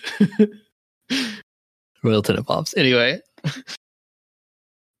 Royal Tenenbaums. Anyway.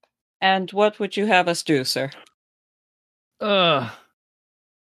 And what would you have us do, sir? Oh,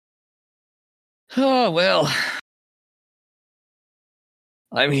 well.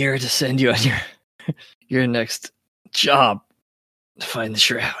 I'm here to send you on your next job to find the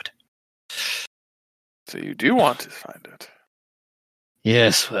shroud. So you do want to find it?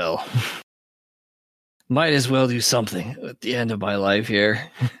 Yes, well. Might as well do something at the end of my life here.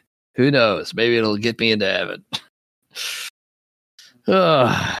 Who knows? Maybe it'll get me into heaven.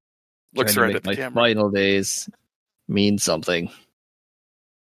 Looks right at the my camera. final days mean something.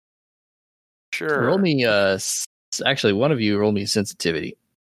 Sure. Roll me, actually, one of you roll me sensitivity.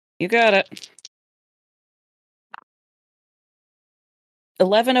 You got it.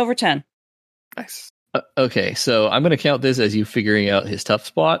 11/10. Nice. Okay, so I'm going to count this as you figuring out his tough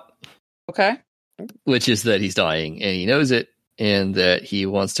spot, Okay. which is that he's dying, and he knows it, and that he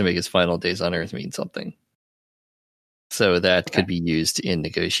wants to make his final days on Earth mean something. So that Okay. could be used in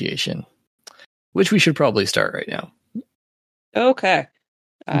negotiation, which we should probably start right now. Okay.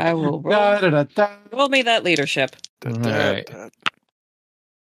 I will roll, Da, da, da, da. roll me that leadership. Da, All da, right. da.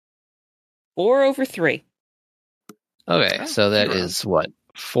 4 over 3. Okay, Oh, so that few is what?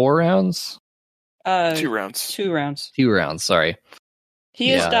 4 rounds? 2 rounds. 2 rounds. 2 rounds, sorry.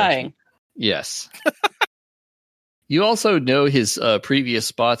 He is Yeah. dying. Yes. You also know his previous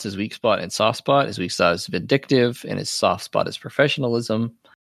spots, his weak spot and soft spot. His weak spot is vindictive, and his soft spot is professionalism.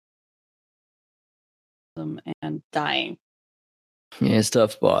 And dying. And his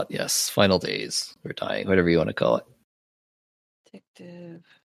tough spot, yes, final days or dying, whatever you want to call it. Addictive.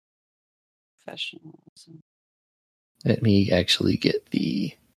 Professionalism. Let me actually get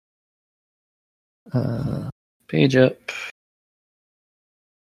the page up.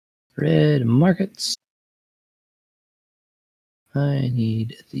 Red markets. I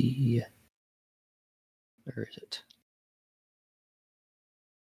need the. Where is it?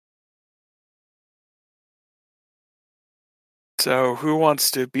 So, who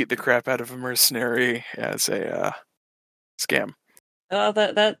wants to beat the crap out of a mercenary as a scam?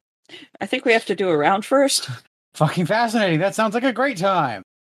 That I think we have to do a round first. Fucking fascinating. That sounds like a great time.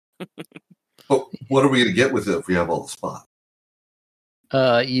 But what are we going to get with it if we have all the spots?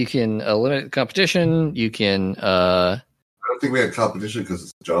 You can limit competition. You can. I don't think we had competition because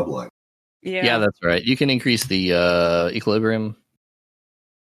it's a job line. Yeah, that's right. You can increase the equilibrium.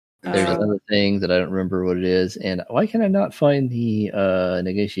 There's Uh, another thing that I don't remember what it is. And why can I not find the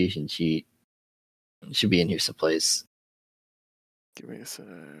negotiation sheet? It should be in here someplace. Give me a sec.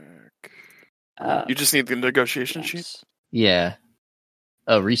 Uh, You just need the negotiation sheet? yes. Yeah.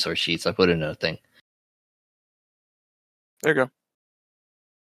 Oh, resource sheets. I put in a thing. There you go.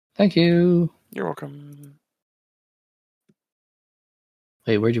 Thank you. You're welcome.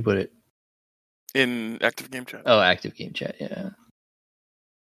 Wait, where'd you put it? In active game chat. Oh, active game chat. Yeah.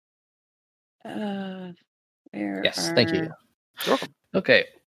 Where Yes. Thank you. are- You're welcome. Okay.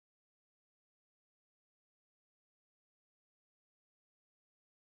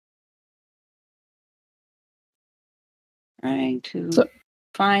 Trying to So-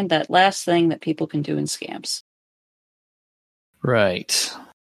 find that last thing that people can do in scams. Right.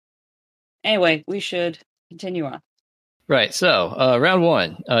 Anyway, we should continue on. Right. So, round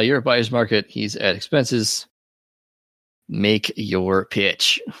one. You're at buyer's market. He's at expenses. Make your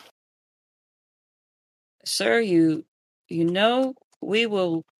pitch. Sir, you know we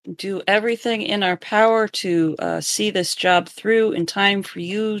will do everything in our power to see this job through in time for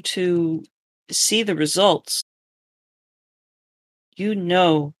you to see the results. You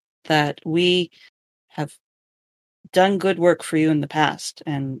know that we have done good work for you in the past,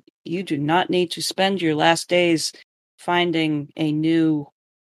 and you do not need to spend your last days finding a new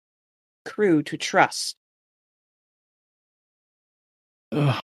crew to trust.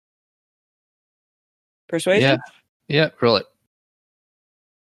 Ugh. Persuasion? Yeah. Yeah. Roll it.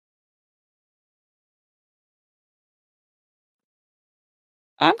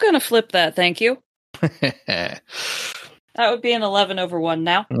 I'm going to flip that, thank you. That would be an 11 over 1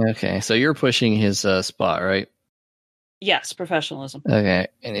 now. Okay. So you're pushing his spot, right? Yes, professionalism. Okay.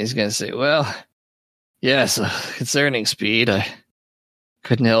 And he's going to say, well, yes, concerning speed, I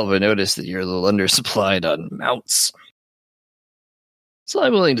couldn't help but notice that you're a little undersupplied on mounts. So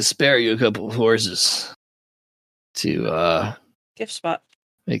I'm willing to spare you a couple of horses to Gift spot.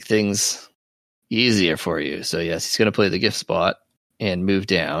 make things easier for you. So yes, he's going to play the gift spot and move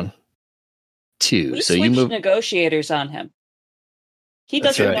down 2. We So you switched move. negotiators on him. He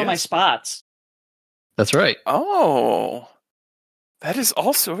That's doesn't right. know my Yes. spots. That's right. Oh, that is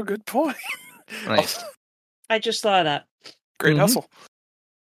also a good point. Nice. I just thought of that. Great Mhm. hustle.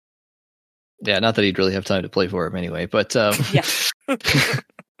 Yeah, not that he'd really have time to play for him anyway, but Yeah.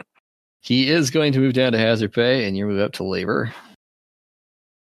 he is going to move down to hazard pay, and you move up to labor.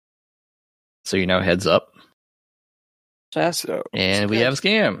 So you're now heads up, Just So, and we have a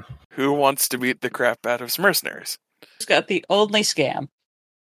scam. who wants to beat the crap out of some mercenaries? got the only scam.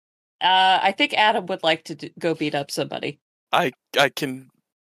 I think Adam would like to go beat up somebody. I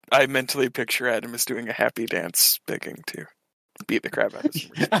mentally picture Adam as doing a happy dance, begging to beat the crap out of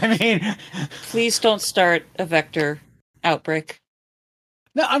some mercenaries. I mean, Please don't start a vector outbreak.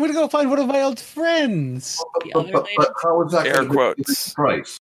 no, I'm going to go find one of my old friends. The other lady? But how is that Air going to quotes. increase the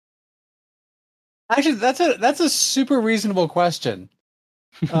price? Actually, that's a super reasonable question.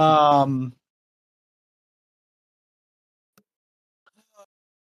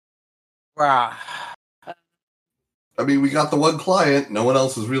 Wow. I mean, we got the one client. No one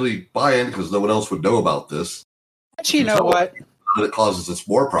else is really buying because no one else would know about this. Actually, you know what? But it causes us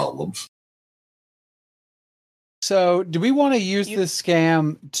more problems. So, do we want to use You- this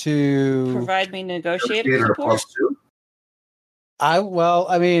scam to Provide me negotiator Negotiator support. +2? I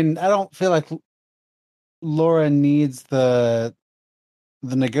don't feel like Laura needs the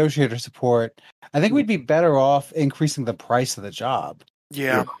negotiator support. I think we'd be better off increasing the price of the job.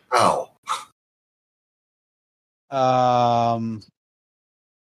 Yeah. How?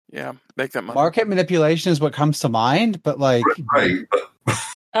 Yeah. Make that money. Market manipulation is what comes to mind, but like Right.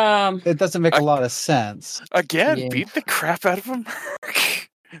 it doesn't make a lot of sense. Again, Yeah. beat the crap out of them.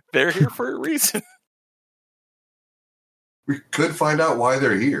 They're here for a reason. We could find out why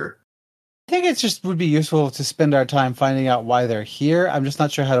they're here. I think it just would be useful to spend our time finding out why they're here. I'm just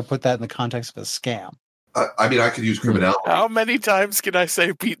not sure how to put that in the context of a scam. I mean, I could use criminality. How many times can I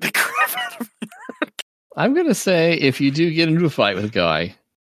say beat the crap out of them? I'm gonna say if you do get into a fight with a guy,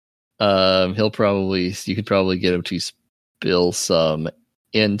 you could probably get him to spill some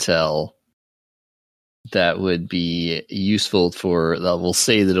intel that would be useful that will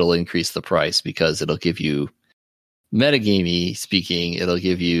say that it'll increase the price because it'll give you metagamey speaking, it'll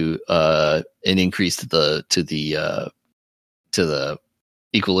give you an increase to the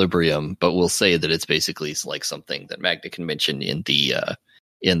equilibrium, but we'll say that it's basically like something that Magda can mention in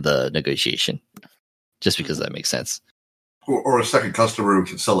the negotiation, just because that makes sense. Or a second customer who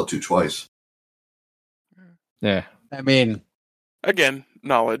can sell it to twice. Yeah. I mean, Again,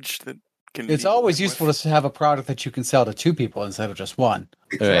 knowledge that can. it's be always worked useful with. to have a product that you can sell to two people instead of just one.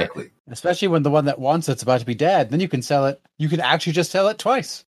 Exactly. Especially when the one that wants it's about to be dead. Then you can sell it. You can actually just sell it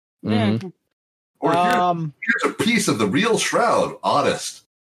twice. Mhm. Or here's a piece of the real shroud. Honest.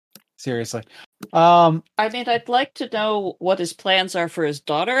 Seriously. I mean, I'd like to know what his plans are for his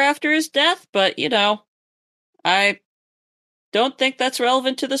daughter after his death, but I don't think that's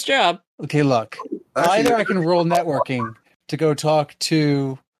relevant to this job. Okay, look. Either I can roll networking to go talk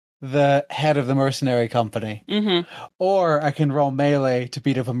to the head of the mercenary company, Mm-hmm. or I can roll melee to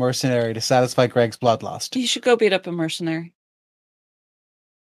beat up a mercenary to satisfy Greg's bloodlust. You should go beat up a mercenary.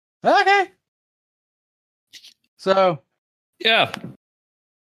 Okay. So Yeah.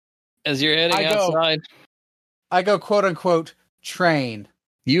 As you're heading I go. outside, I go quote unquote train.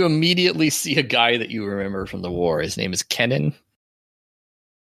 you immediately see a guy that you remember from the war. His name is Kenan.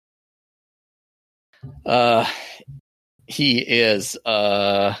 He is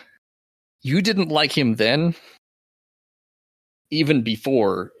you didn't like him then, even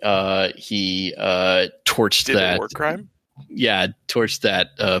before he torched Did a that war crime? torched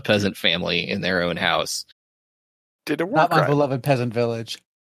that peasant family in their own house. Did a war Not my crime? beloved peasant village.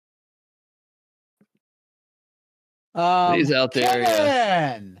 He's out there,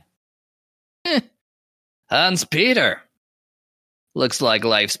 Kevin! Hans Peter. Looks like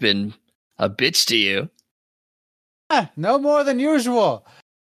life's been a bitch to you. No more than usual.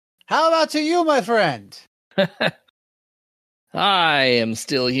 How about to you, my friend? I am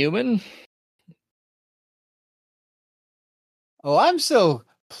still human. Oh, I'm still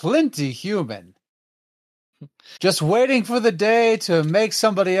plenty human. Just waiting for the day to make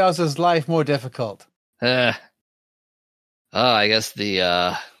somebody else's life more difficult. I guess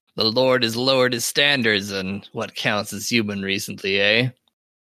the Lord has lowered his standards on what counts as human recently, eh?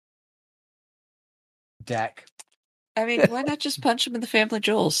 Deck. I mean, why not just punch him in the family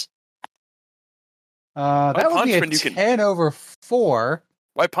jewels? That would be punch a when you can- 10/4.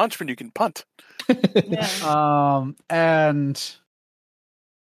 Why punch when you can punt? And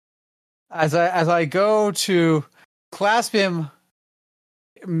as I go to clasp him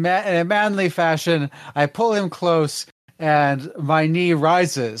in a manly fashion, I pull him close, and my knee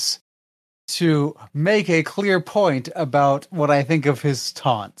rises to make a clear point about what I think of his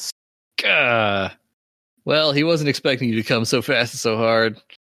taunts. Gah. Well, he wasn't expecting you to come so fast and so hard.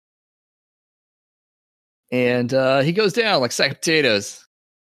 And he goes down like a sack of potatoes,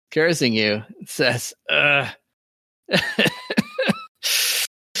 cursing you. It says,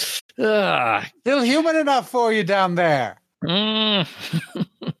 Still human enough for you down there.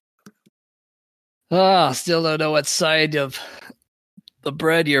 Still don't know what side of the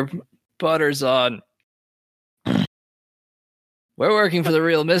bread your butter's on. We're working for the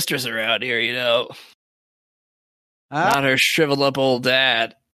real mistress around here, you know. Huh? Not her shriveled up old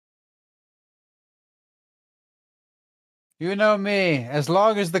dad. You know me. As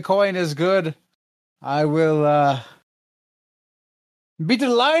long as the coin is good, I will be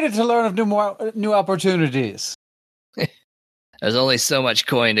delighted to learn of new opportunities. There's only so much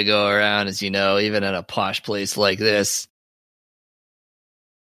coin to go around, as you know, even in a posh place like this.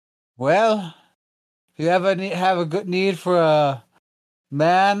 Well, if you ever have a good need for a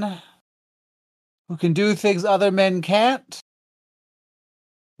man who can do things other men can't,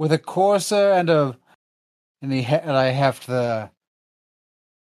 with a courser and a and I have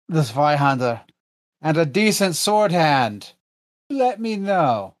this Zweihander and a decent sword hand, let me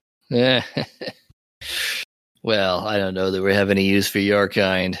know. Yeah. Well, I don't know that we have any use for your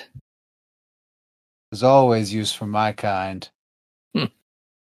kind. There's always use for my kind.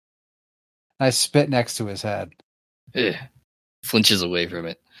 I spit next to his head. Ugh. Flinches away from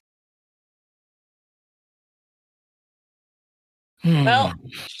it. Well,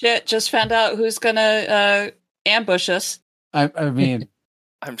 shit, just found out who's gonna ambush us. I mean,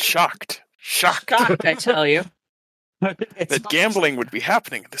 I'm shocked. Shocked I tell you. that gambling would be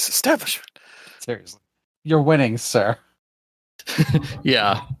happening in this establishment. Seriously. You're winning, sir.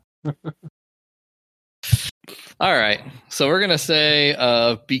 Yeah. All right. So we're gonna say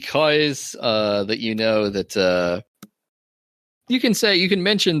because that you know that you can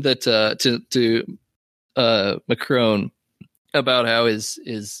mention that to Macron about how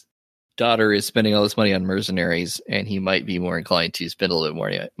his daughter is spending all this money on mercenaries, and he might be more inclined to spend a little bit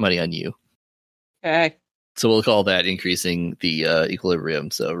more money on you. Okay. So we'll call that increasing the equilibrium.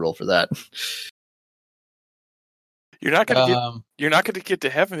 So roll for that. You're not gonna get to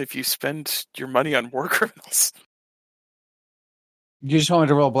heaven if you spend your money on war criminals. You just want me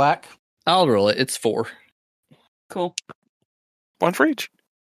to roll black? I'll roll it. It's 4. Cool. One for each.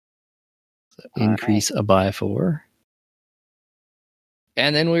 So increase by 4.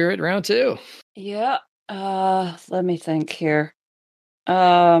 And then we're at round 2. Yeah. Let me think here.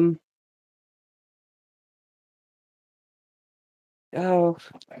 Oh,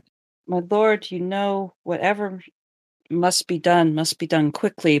 my lord, whatever must be done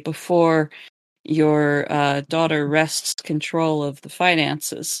quickly before your daughter wrests control of the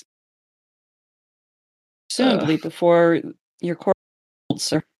finances. Presumably before your court,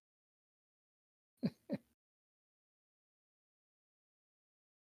 sir.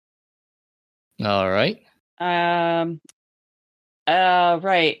 All right.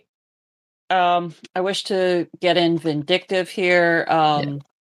 Right. I wish to get in vindictive here.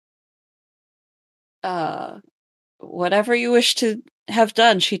 Whatever you wish to have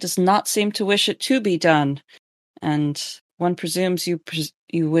done, she does not seem to wish it to be done, and one presumes you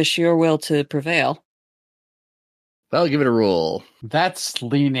wish your will to prevail. Well, give it a roll. That's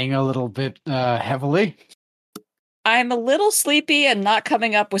leaning a little bit heavily. I'm a little sleepy and not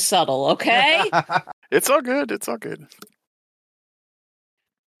coming up with subtle, okay? It's all good. It's all good.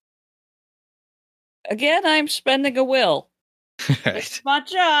 Again, I'm spending a will. Right. It's my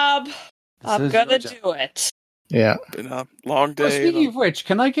job. I'm gonna do it. Yeah. Been a long Oh, day. speaking of which,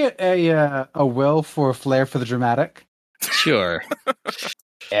 can I get a will for a flair for the dramatic? Sure.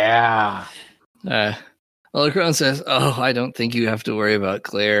 Yeah. Well, Macron says, "Oh, I don't think you have to worry about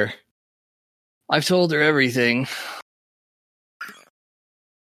Claire. I've told her everything.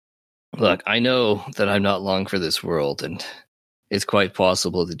 Look, I know that I'm not long for this world, and it's quite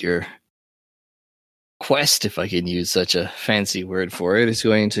possible that your quest, if I can use such a fancy word for it, is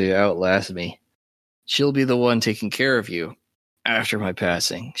going to outlast me. She'll be the one taking care of you after my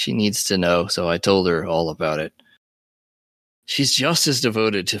passing. She needs to know, so I told her all about it. She's just as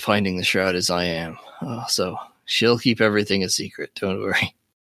devoted to finding the shroud as I am, so she'll keep everything a secret, don't worry.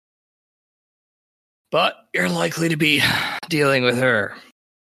 But you're likely to be dealing with her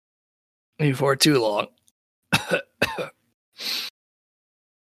before too long."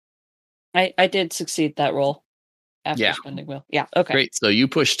 I did succeed that roll after spending will. Yeah, okay. Great. So you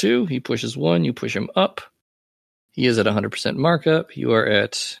push 2, he pushes 1, you push him up. He is at 100% markup. You are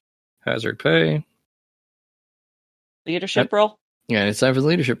at hazard pay. Leadership roll? Yeah, it's time for the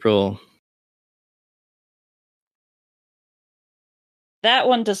leadership roll. That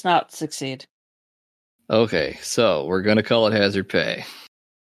one does not succeed. Okay, so we're going to call it hazard pay.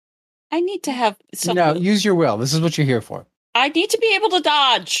 I need to have some. No, use your will. This is what you're here for. I need to be able to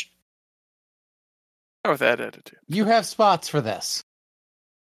dodge. With that attitude. You have spots for this.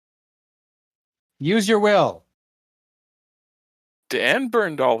 Use your will. Dan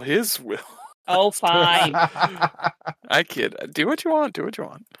burned all his will. Oh, fine. I kid. Do what you want. Do what you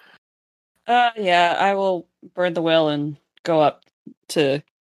want. Yeah, I will burn the will and go up to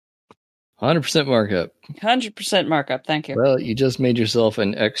 100% markup. 100% markup. Thank you. Well, you just made yourself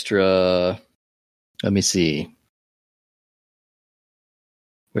an extra. Let me see.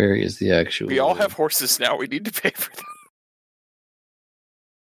 Where is the actual? We all have horses now. We need to pay for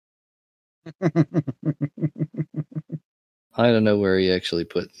them. I don't know where he actually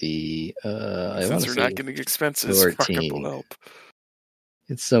put the. Since we're not getting expenses, markup will help.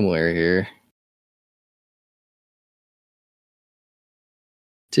 It's somewhere here.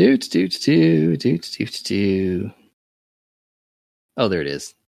 Oh, there it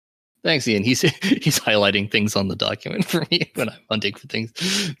is. Thanks, Ian. He's highlighting things on the document for me when I'm hunting for things.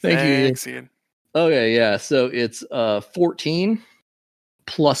 Thanks, Ian. Okay, yeah. So it's 14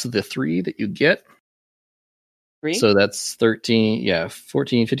 plus the 3 that you get. 3? So that's 13. Yeah,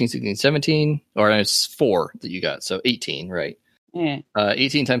 14, 15, 16, 17. Or it's 4 that you got. So 18, right? Yeah.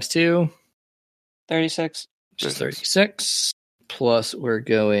 18 times 2. 36. Which is 36. Plus we're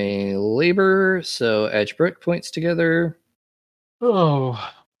going labor. So add your break points together.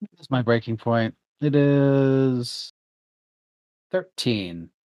 Oh, that's my breaking point. It is 13.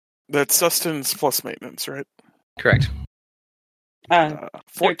 That's sustenance plus maintenance, right? Correct. 13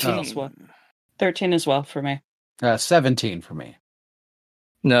 14. as well. 13 as well for me. 17 for me.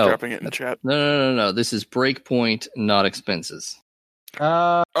 No. Dropping it in chat. No. This is break point, not expenses.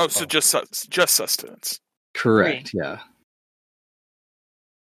 So just sustenance. Correct. 3. Yeah.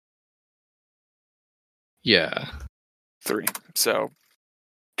 Yeah. 3. So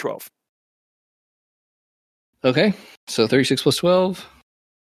 12. Okay. So 36 plus 12.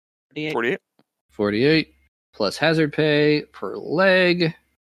 48. 48 plus hazard pay per leg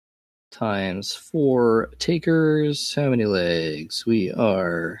times 4 takers. How many legs?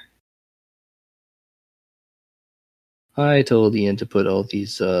 I told Ian to put all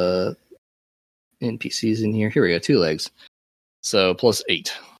these NPCs in here. Here we go, 2 legs. So plus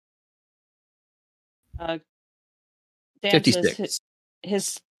 8. Dan 56. says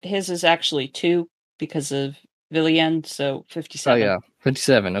his is actually 2 because of Villian, so 57. Oh yeah,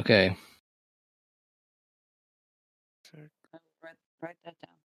 57. Okay. Write that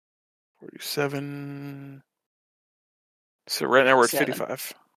down. 47. So right now we're at 7.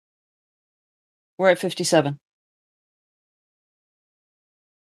 55. We're at 57.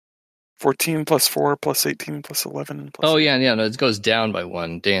 14 plus 4 plus 18 plus 11 plus... Oh yeah. No, it goes down by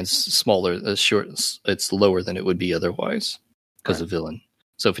 1. Dan's smaller, short. It's lower than it would be otherwise because of villain.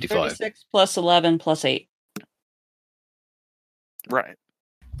 So 55. 36 plus 11 plus 8. Right.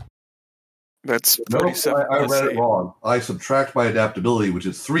 That's Nope, 37. I plus read 8. it wrong. I subtract my adaptability, which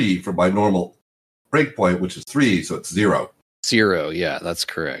is 3, from my normal breakpoint, which is 3, so it's 0. 0. Yeah, that's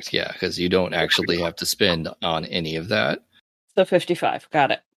correct. Yeah, because you don't actually have to spend on any of that. So 55. Got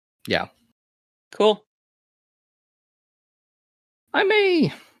it. Yeah. Cool. I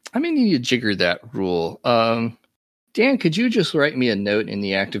may need to jigger that rule. Dan, could you just write me a note in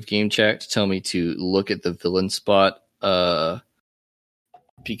the active game chat to tell me to look at the villain spot?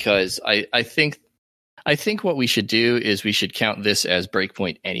 Because I think what we should do is we should count this as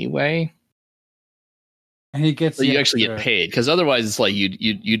breakpoint anyway. And he gets So you actually get paid, because otherwise it's like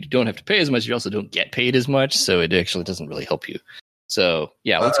you don't have to pay as much. You also don't get paid as much, so it actually doesn't really help you. So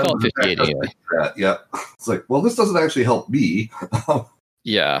yeah, let's call it 58 anyway. Yeah, it's like, well, this doesn't actually help me.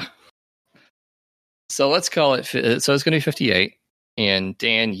 Yeah. So let's call it. So it's going to be 58, and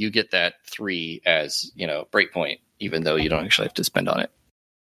Dan, you get that 3 as breakpoint, even though you don't actually have to spend on it.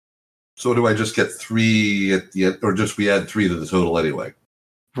 So do I just get 3 at the end, or just we add 3 to the total anyway?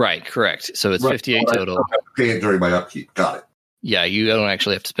 Right. Correct. So it's Right. 58 total. I have to pay it during my upkeep. Got it. Yeah, you don't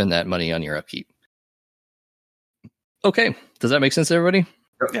actually have to spend that money on your upkeep. Okay. Does that make sense to everybody?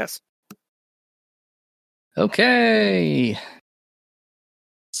 Yes. Okay.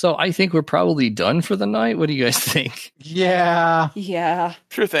 So I think we're probably done for the night. What do you guys think? Yeah. Yeah.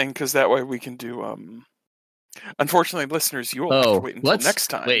 Sure thing, because that way we can do... Unfortunately, listeners, you will have to wait until next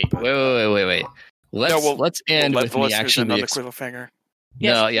time. Wait. Let's end we'll with me actually... on the cliffhanger.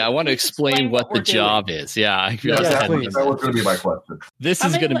 No, yeah, I want to explain what the job is. Yeah, I realized That was going to be my question. This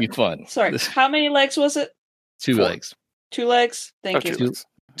is going to be fun. Sorry, how many legs was it? 2 4. legs. 2 legs? Thank you. 2 legs.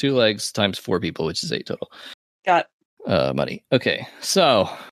 2 legs times 4 people, which is 8 total. Got money. Okay, so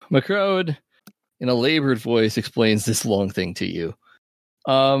McCrode, in a labored voice, explains this long thing to you.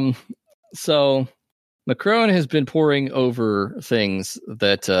 So Macron has been poring over things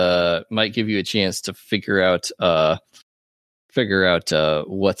that might give you a chance to figure out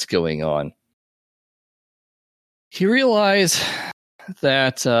what's going on. He realized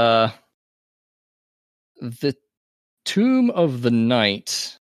that the Tomb of the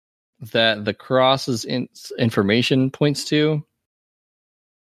Night that the cross's information points to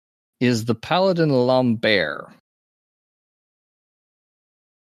is the Paladin Lambert.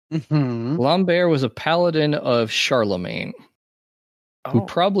 Mm-hmm. Lambert was a paladin of Charlemagne, who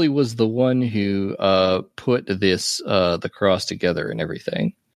probably was the one who put this the cross together and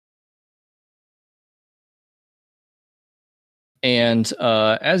everything. And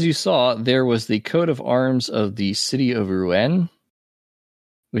as you saw, there was the coat of arms of the city of Rouen,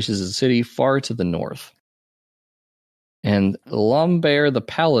 which is a city far to the north. And Lambert the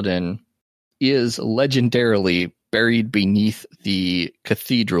Paladin is legendarily buried beneath the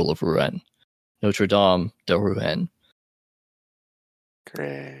Cathedral of Rouen, Notre Dame de Rouen.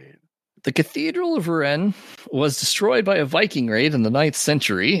 Great. The Cathedral of Rouen was destroyed by a Viking raid in the 9th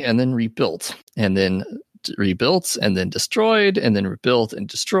century and then rebuilt, and then destroyed, and then rebuilt and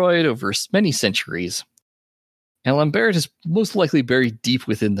destroyed over many centuries. And Lambert is most likely buried deep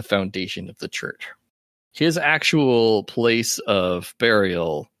within the foundation of the church. His actual place of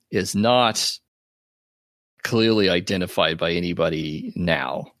burial is not clearly identified by anybody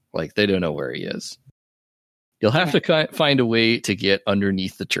now. Like, they don't know where he is. You'll have to find a way to get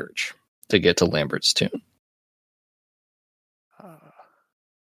underneath the church to get to Lambert's tomb.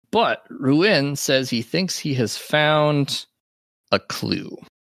 But Rouen says he thinks he has found a clue.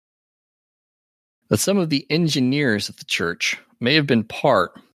 That some of the engineers of the church may have been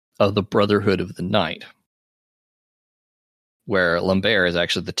part of the Brotherhood of the Knight, where Lambert is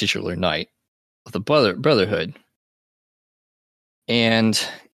actually the titular knight of the Brotherhood. And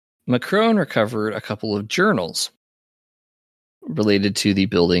Macron recovered a couple of journals related to the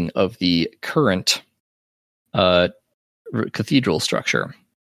building of the current cathedral structure.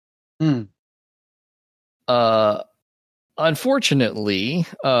 Unfortunately,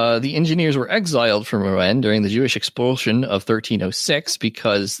 the engineers were exiled from Rouen during the Jewish expulsion of 1306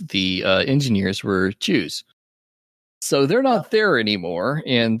 because the engineers were Jews. So they're not there anymore,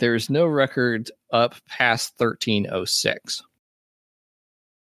 and there's no record up past 1306.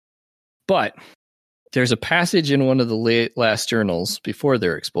 But there's a passage in one of the last journals before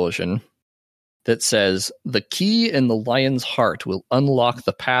their expulsion that says, "The key in the lion's heart will unlock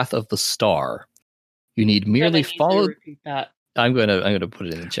the path of the star. You need merely follow." Repeat that. I'm gonna put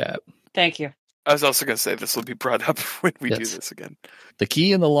it in the chat. Thank you. I was also going to say this will be brought up when we do this again. The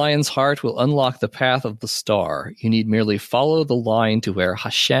key in the lion's heart will unlock the path of the star. You need merely follow the line to where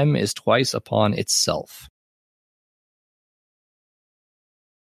Hashem is twice upon itself.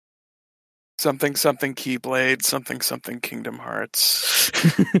 Something Keyblade, something Kingdom Hearts,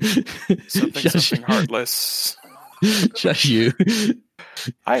 something Heartless. Shush you.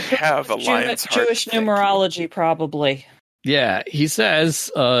 I have a lion's heart. Jewish numerology, probably. Yeah, he says,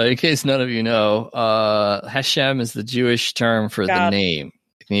 in case none of you know, Hashem is the Jewish term for the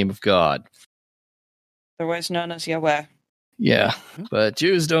name of God. Otherwise known as Yahweh. Yeah, but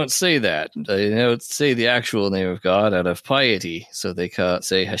Jews don't say that. They don't say the actual name of God out of piety, so they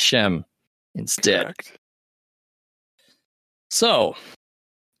say Hashem instead. Correct. So,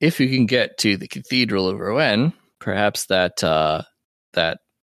 if you can get to the Cathedral of Rouen, perhaps that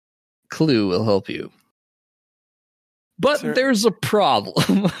clue will help you. But there's a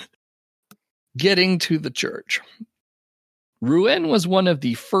problem getting to the church. Rouen was one of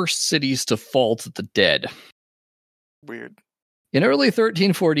the first cities to fall to the dead. Weird. In early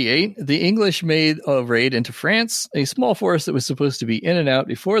 1348, the English made a raid into France, a small force that was supposed to be in and out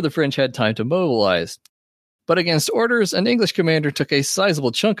before the French had time to mobilize. But against orders, an English commander took a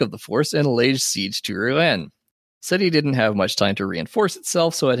sizable chunk of the force and laid siege to Rouen. The city didn't have much time to reinforce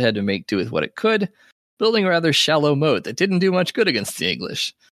itself, so it had to make do with what it could, building a rather shallow moat that didn't do much good against the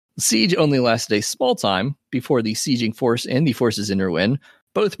English. The siege only lasted a small time before the sieging force and the forces in Rouen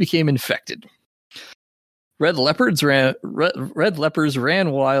both became infected. Red lepers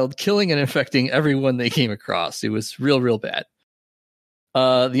ran wild, killing and infecting everyone they came across. It was real bad.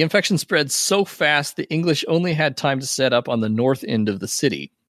 The infection spread so fast the English only had time to set up on the north end of the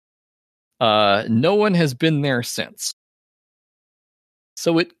city. No one has been there since.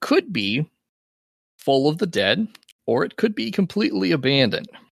 So it could be full of the dead, or it could be completely abandoned.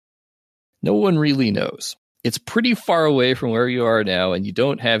 No one really knows. It's pretty far away from where you are now, and you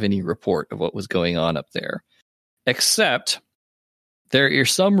don't have any report of what was going on up there. Except there are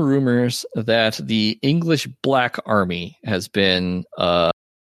some rumors that the English Black Army has been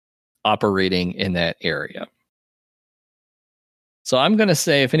operating in that area. So I'm going to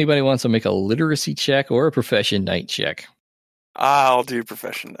say if anybody wants to make a literacy check or a profession night check. I'll do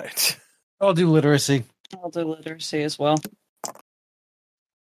profession night. I'll do literacy. I'll do literacy as well.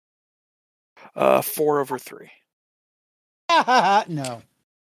 4/3. No.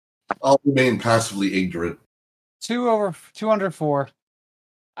 I'll remain passively ignorant. 2 under 4.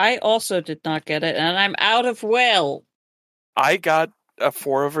 I also did not get it, and I'm out of will. I got a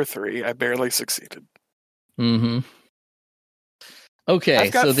 4/3. I barely succeeded. Mm-hmm. Okay,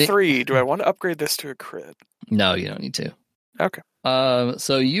 I've got 3. Do I want to upgrade this to a crit? No, you don't need to. Okay.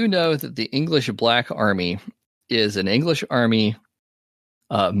 So you know that the English Black Army is an English army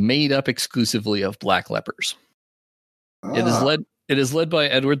made up exclusively of black lepers. It is led by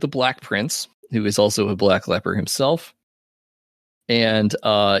Edward the Black Prince, who is also a black leper himself. And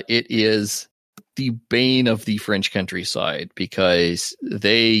it is the bane of the French countryside because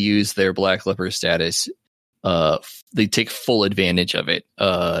they use their black leper status. They take full advantage of it,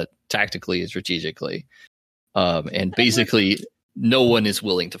 tactically and strategically. And basically, no one is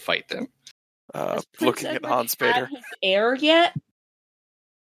willing to fight them. Looking at Hans Peter. His heir yet?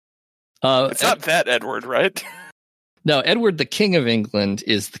 It's not that Edward, right? No, Edward, the King of England,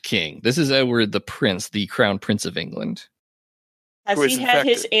 is the king. This is Edward, the Prince, the Crown Prince of England. Has he had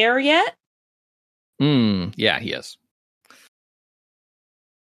his heir yet? Yeah, he has.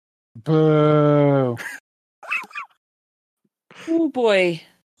 Boo. Oh boy.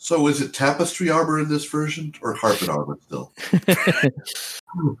 So is it tapestry arbor in this version or carpet arbor still?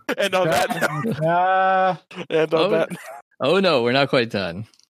 And on that note. Oh no, we're not quite done.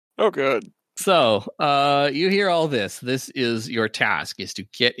 Oh, good. So, you hear all this. This is your task, is to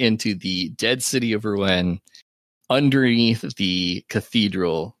get into the dead city of Rouen. Underneath the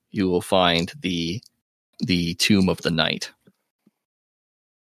cathedral, you will find the tomb of the knight.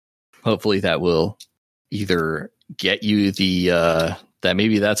 Hopefully that will either get you that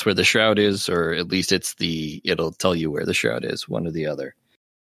maybe that's where the shroud is, or at least it'll tell you where the shroud is, one or the other.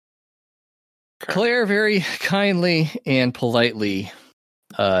 Okay. Claire very kindly and politely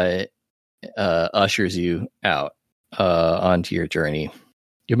ushers you out onto your journey.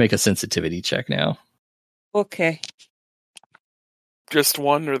 You make a sensitivity check now. Okay. Just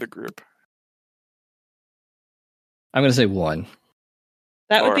one or the group? I'm going to say one.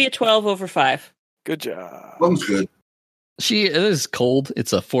 That would be a 12 over 5. Good job. One's good. It is cold.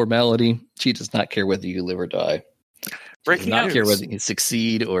 It's a formality. She does not care whether you live or die. Breaking does not news. Care whether you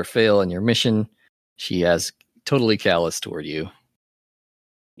succeed or fail in your mission. She has totally callous toward you.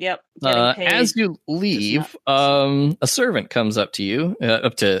 Yep. As you leave, a servant comes up to you,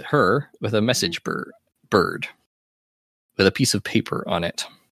 up to her, with a message bird with a piece of paper on it.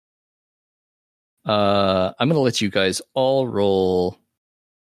 I'm going to let you guys all roll.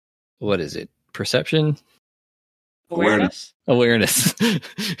 What is it? Perception? Awareness.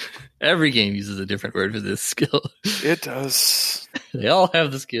 Every game uses a different word for this skill. It does. They all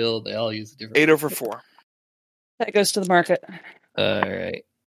have the skill. They all use a different 8 over 4. That goes to the market. All right.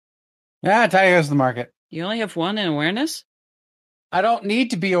 Yeah, Ty goes to the market. You only have 1 in awareness? I don't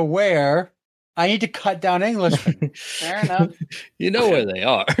need to be aware. I need to cut down Englishmen. Fair enough. You know where they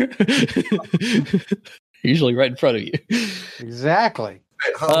are. Usually right in front of you. Exactly.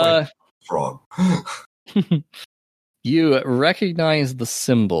 Frog. You recognize the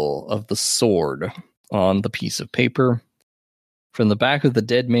symbol of the sword on the piece of paper from the back of the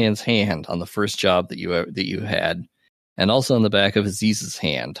dead man's hand on the first job that you had, and also on the back of Aziz's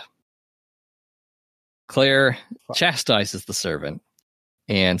hand. Claire chastises the servant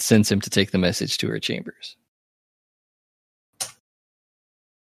and sends him to take the message to her chambers.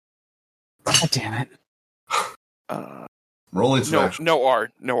 God damn it. Rolling some action. No R,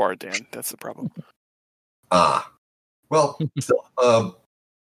 Dan. That's the problem. Well, still,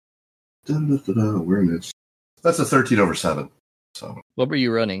 awareness. That's a 13 over 7. So what were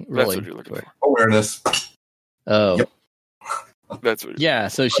you rolling? That's what you're looking for. Awareness. Oh, yep. That's what. Yeah.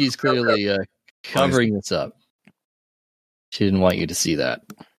 So she's clearly covering this up. She didn't want you to see that.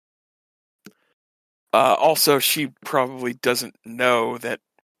 Also, she probably doesn't know that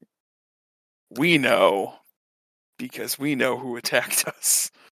we know, because we know who attacked us.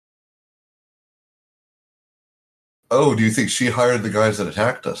 Oh, do you think she hired the guys that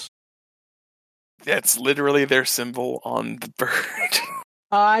attacked us? That's literally their symbol on the bird.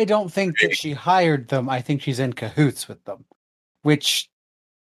 I don't think that she hired them. I think she's in cahoots with them, which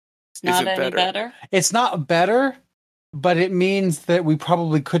It's not any better. It's not better, but it means that we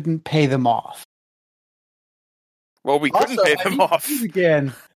probably couldn't pay them off. Well, we couldn't Also, pay them off.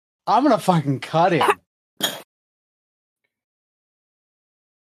 Again, I'm gonna fucking cut him.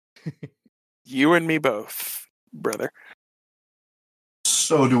 You and me both, brother.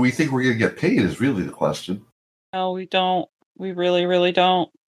 So, do we think we're going to get paid? Is really the question. No, we don't. We really, really don't.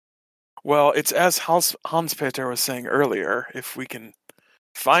 Well, it's as Hans Peter was saying earlier. If we can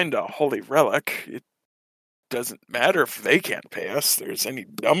find a holy relic, it doesn't matter if they can't pay us. There's any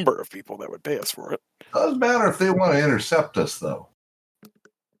number of people that would pay us for it. Doesn't matter if they want to intercept us, though.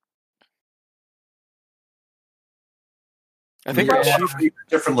 I think our chief... a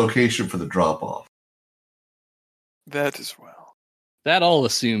different location for the drop-off. That as well. That all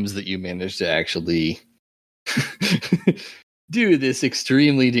assumes that you managed to actually do this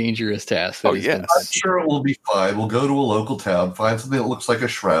extremely dangerous task. Oh, yes. I'm sure it will be fine. We'll go to a local town, find something that looks like a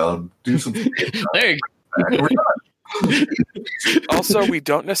shroud, do some... There you go. We're done. Also, we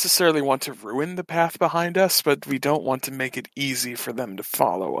don't necessarily want to ruin the path behind us, but we don't want to make it easy for them to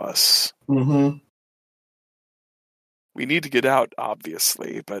follow us. Mm-hmm. We need to get out,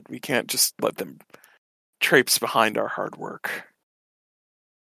 obviously, but we can't just let them traipse behind our hard work.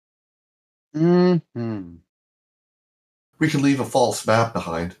 Mm-hmm. We could leave a false map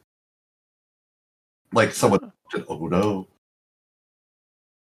behind. Like someone, oh no.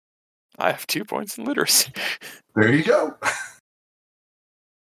 I have 2 points in literacy. There you go.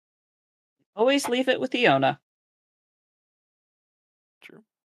 Always leave it with Iona. True.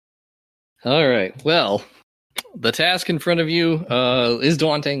 All right. Well, the task in front of you is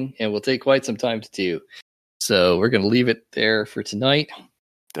daunting and will take quite some time to do. So we're going to leave it there for tonight.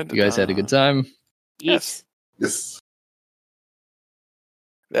 You guys had a good time? Yes. Yes.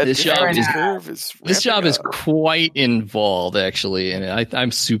 That This job difficulty is- curve is This job ramping is up. quite involved, actually, and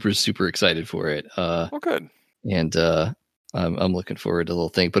I'm super, super excited for it. Well, good. And I'm looking forward to the little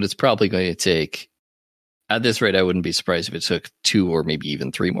thing, but it's probably going to take, at this rate, I wouldn't be surprised if it took 2 or maybe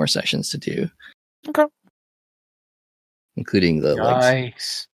even 3 more sessions to do. Okay. Including the legs.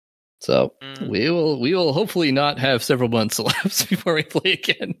 Nice. So Mm. we will hopefully not have several months elapsed before we play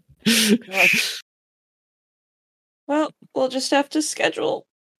again. Well, we'll just have to schedule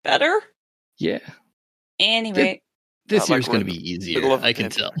better. Yeah. Anyway, This Not like year's we're going to in be the easier. middle of a I can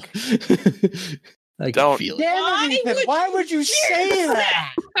tell. pandemic. I can Don't. feel it. Why would Why you would you say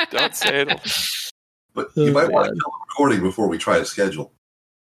that? Don't say it. But you Oh, might want to man. kill the recording before we try to schedule.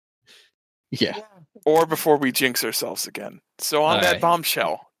 Yeah. Or before we jinx ourselves again. So on All that right.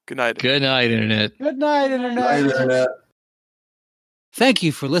 bombshell, good night. Good night, Internet. Good night, Internet. Right, Internet. Thank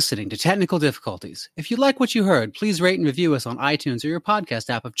you for listening to Technical Difficulties. If you like what you heard, please rate and review us on iTunes or your podcast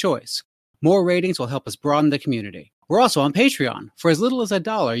app of choice. More ratings will help us broaden the community. We're also on Patreon. For as little as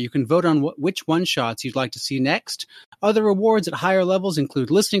 $1, you can vote on which one-shots you'd like to see next. Other rewards at higher levels include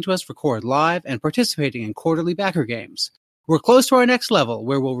listening to us record live and participating in quarterly backer games. We're close to our next level,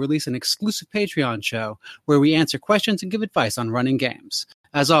 where we'll release an exclusive Patreon show where we answer questions and give advice on running games.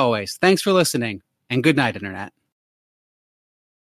 As always, thanks for listening, and good night, Internet.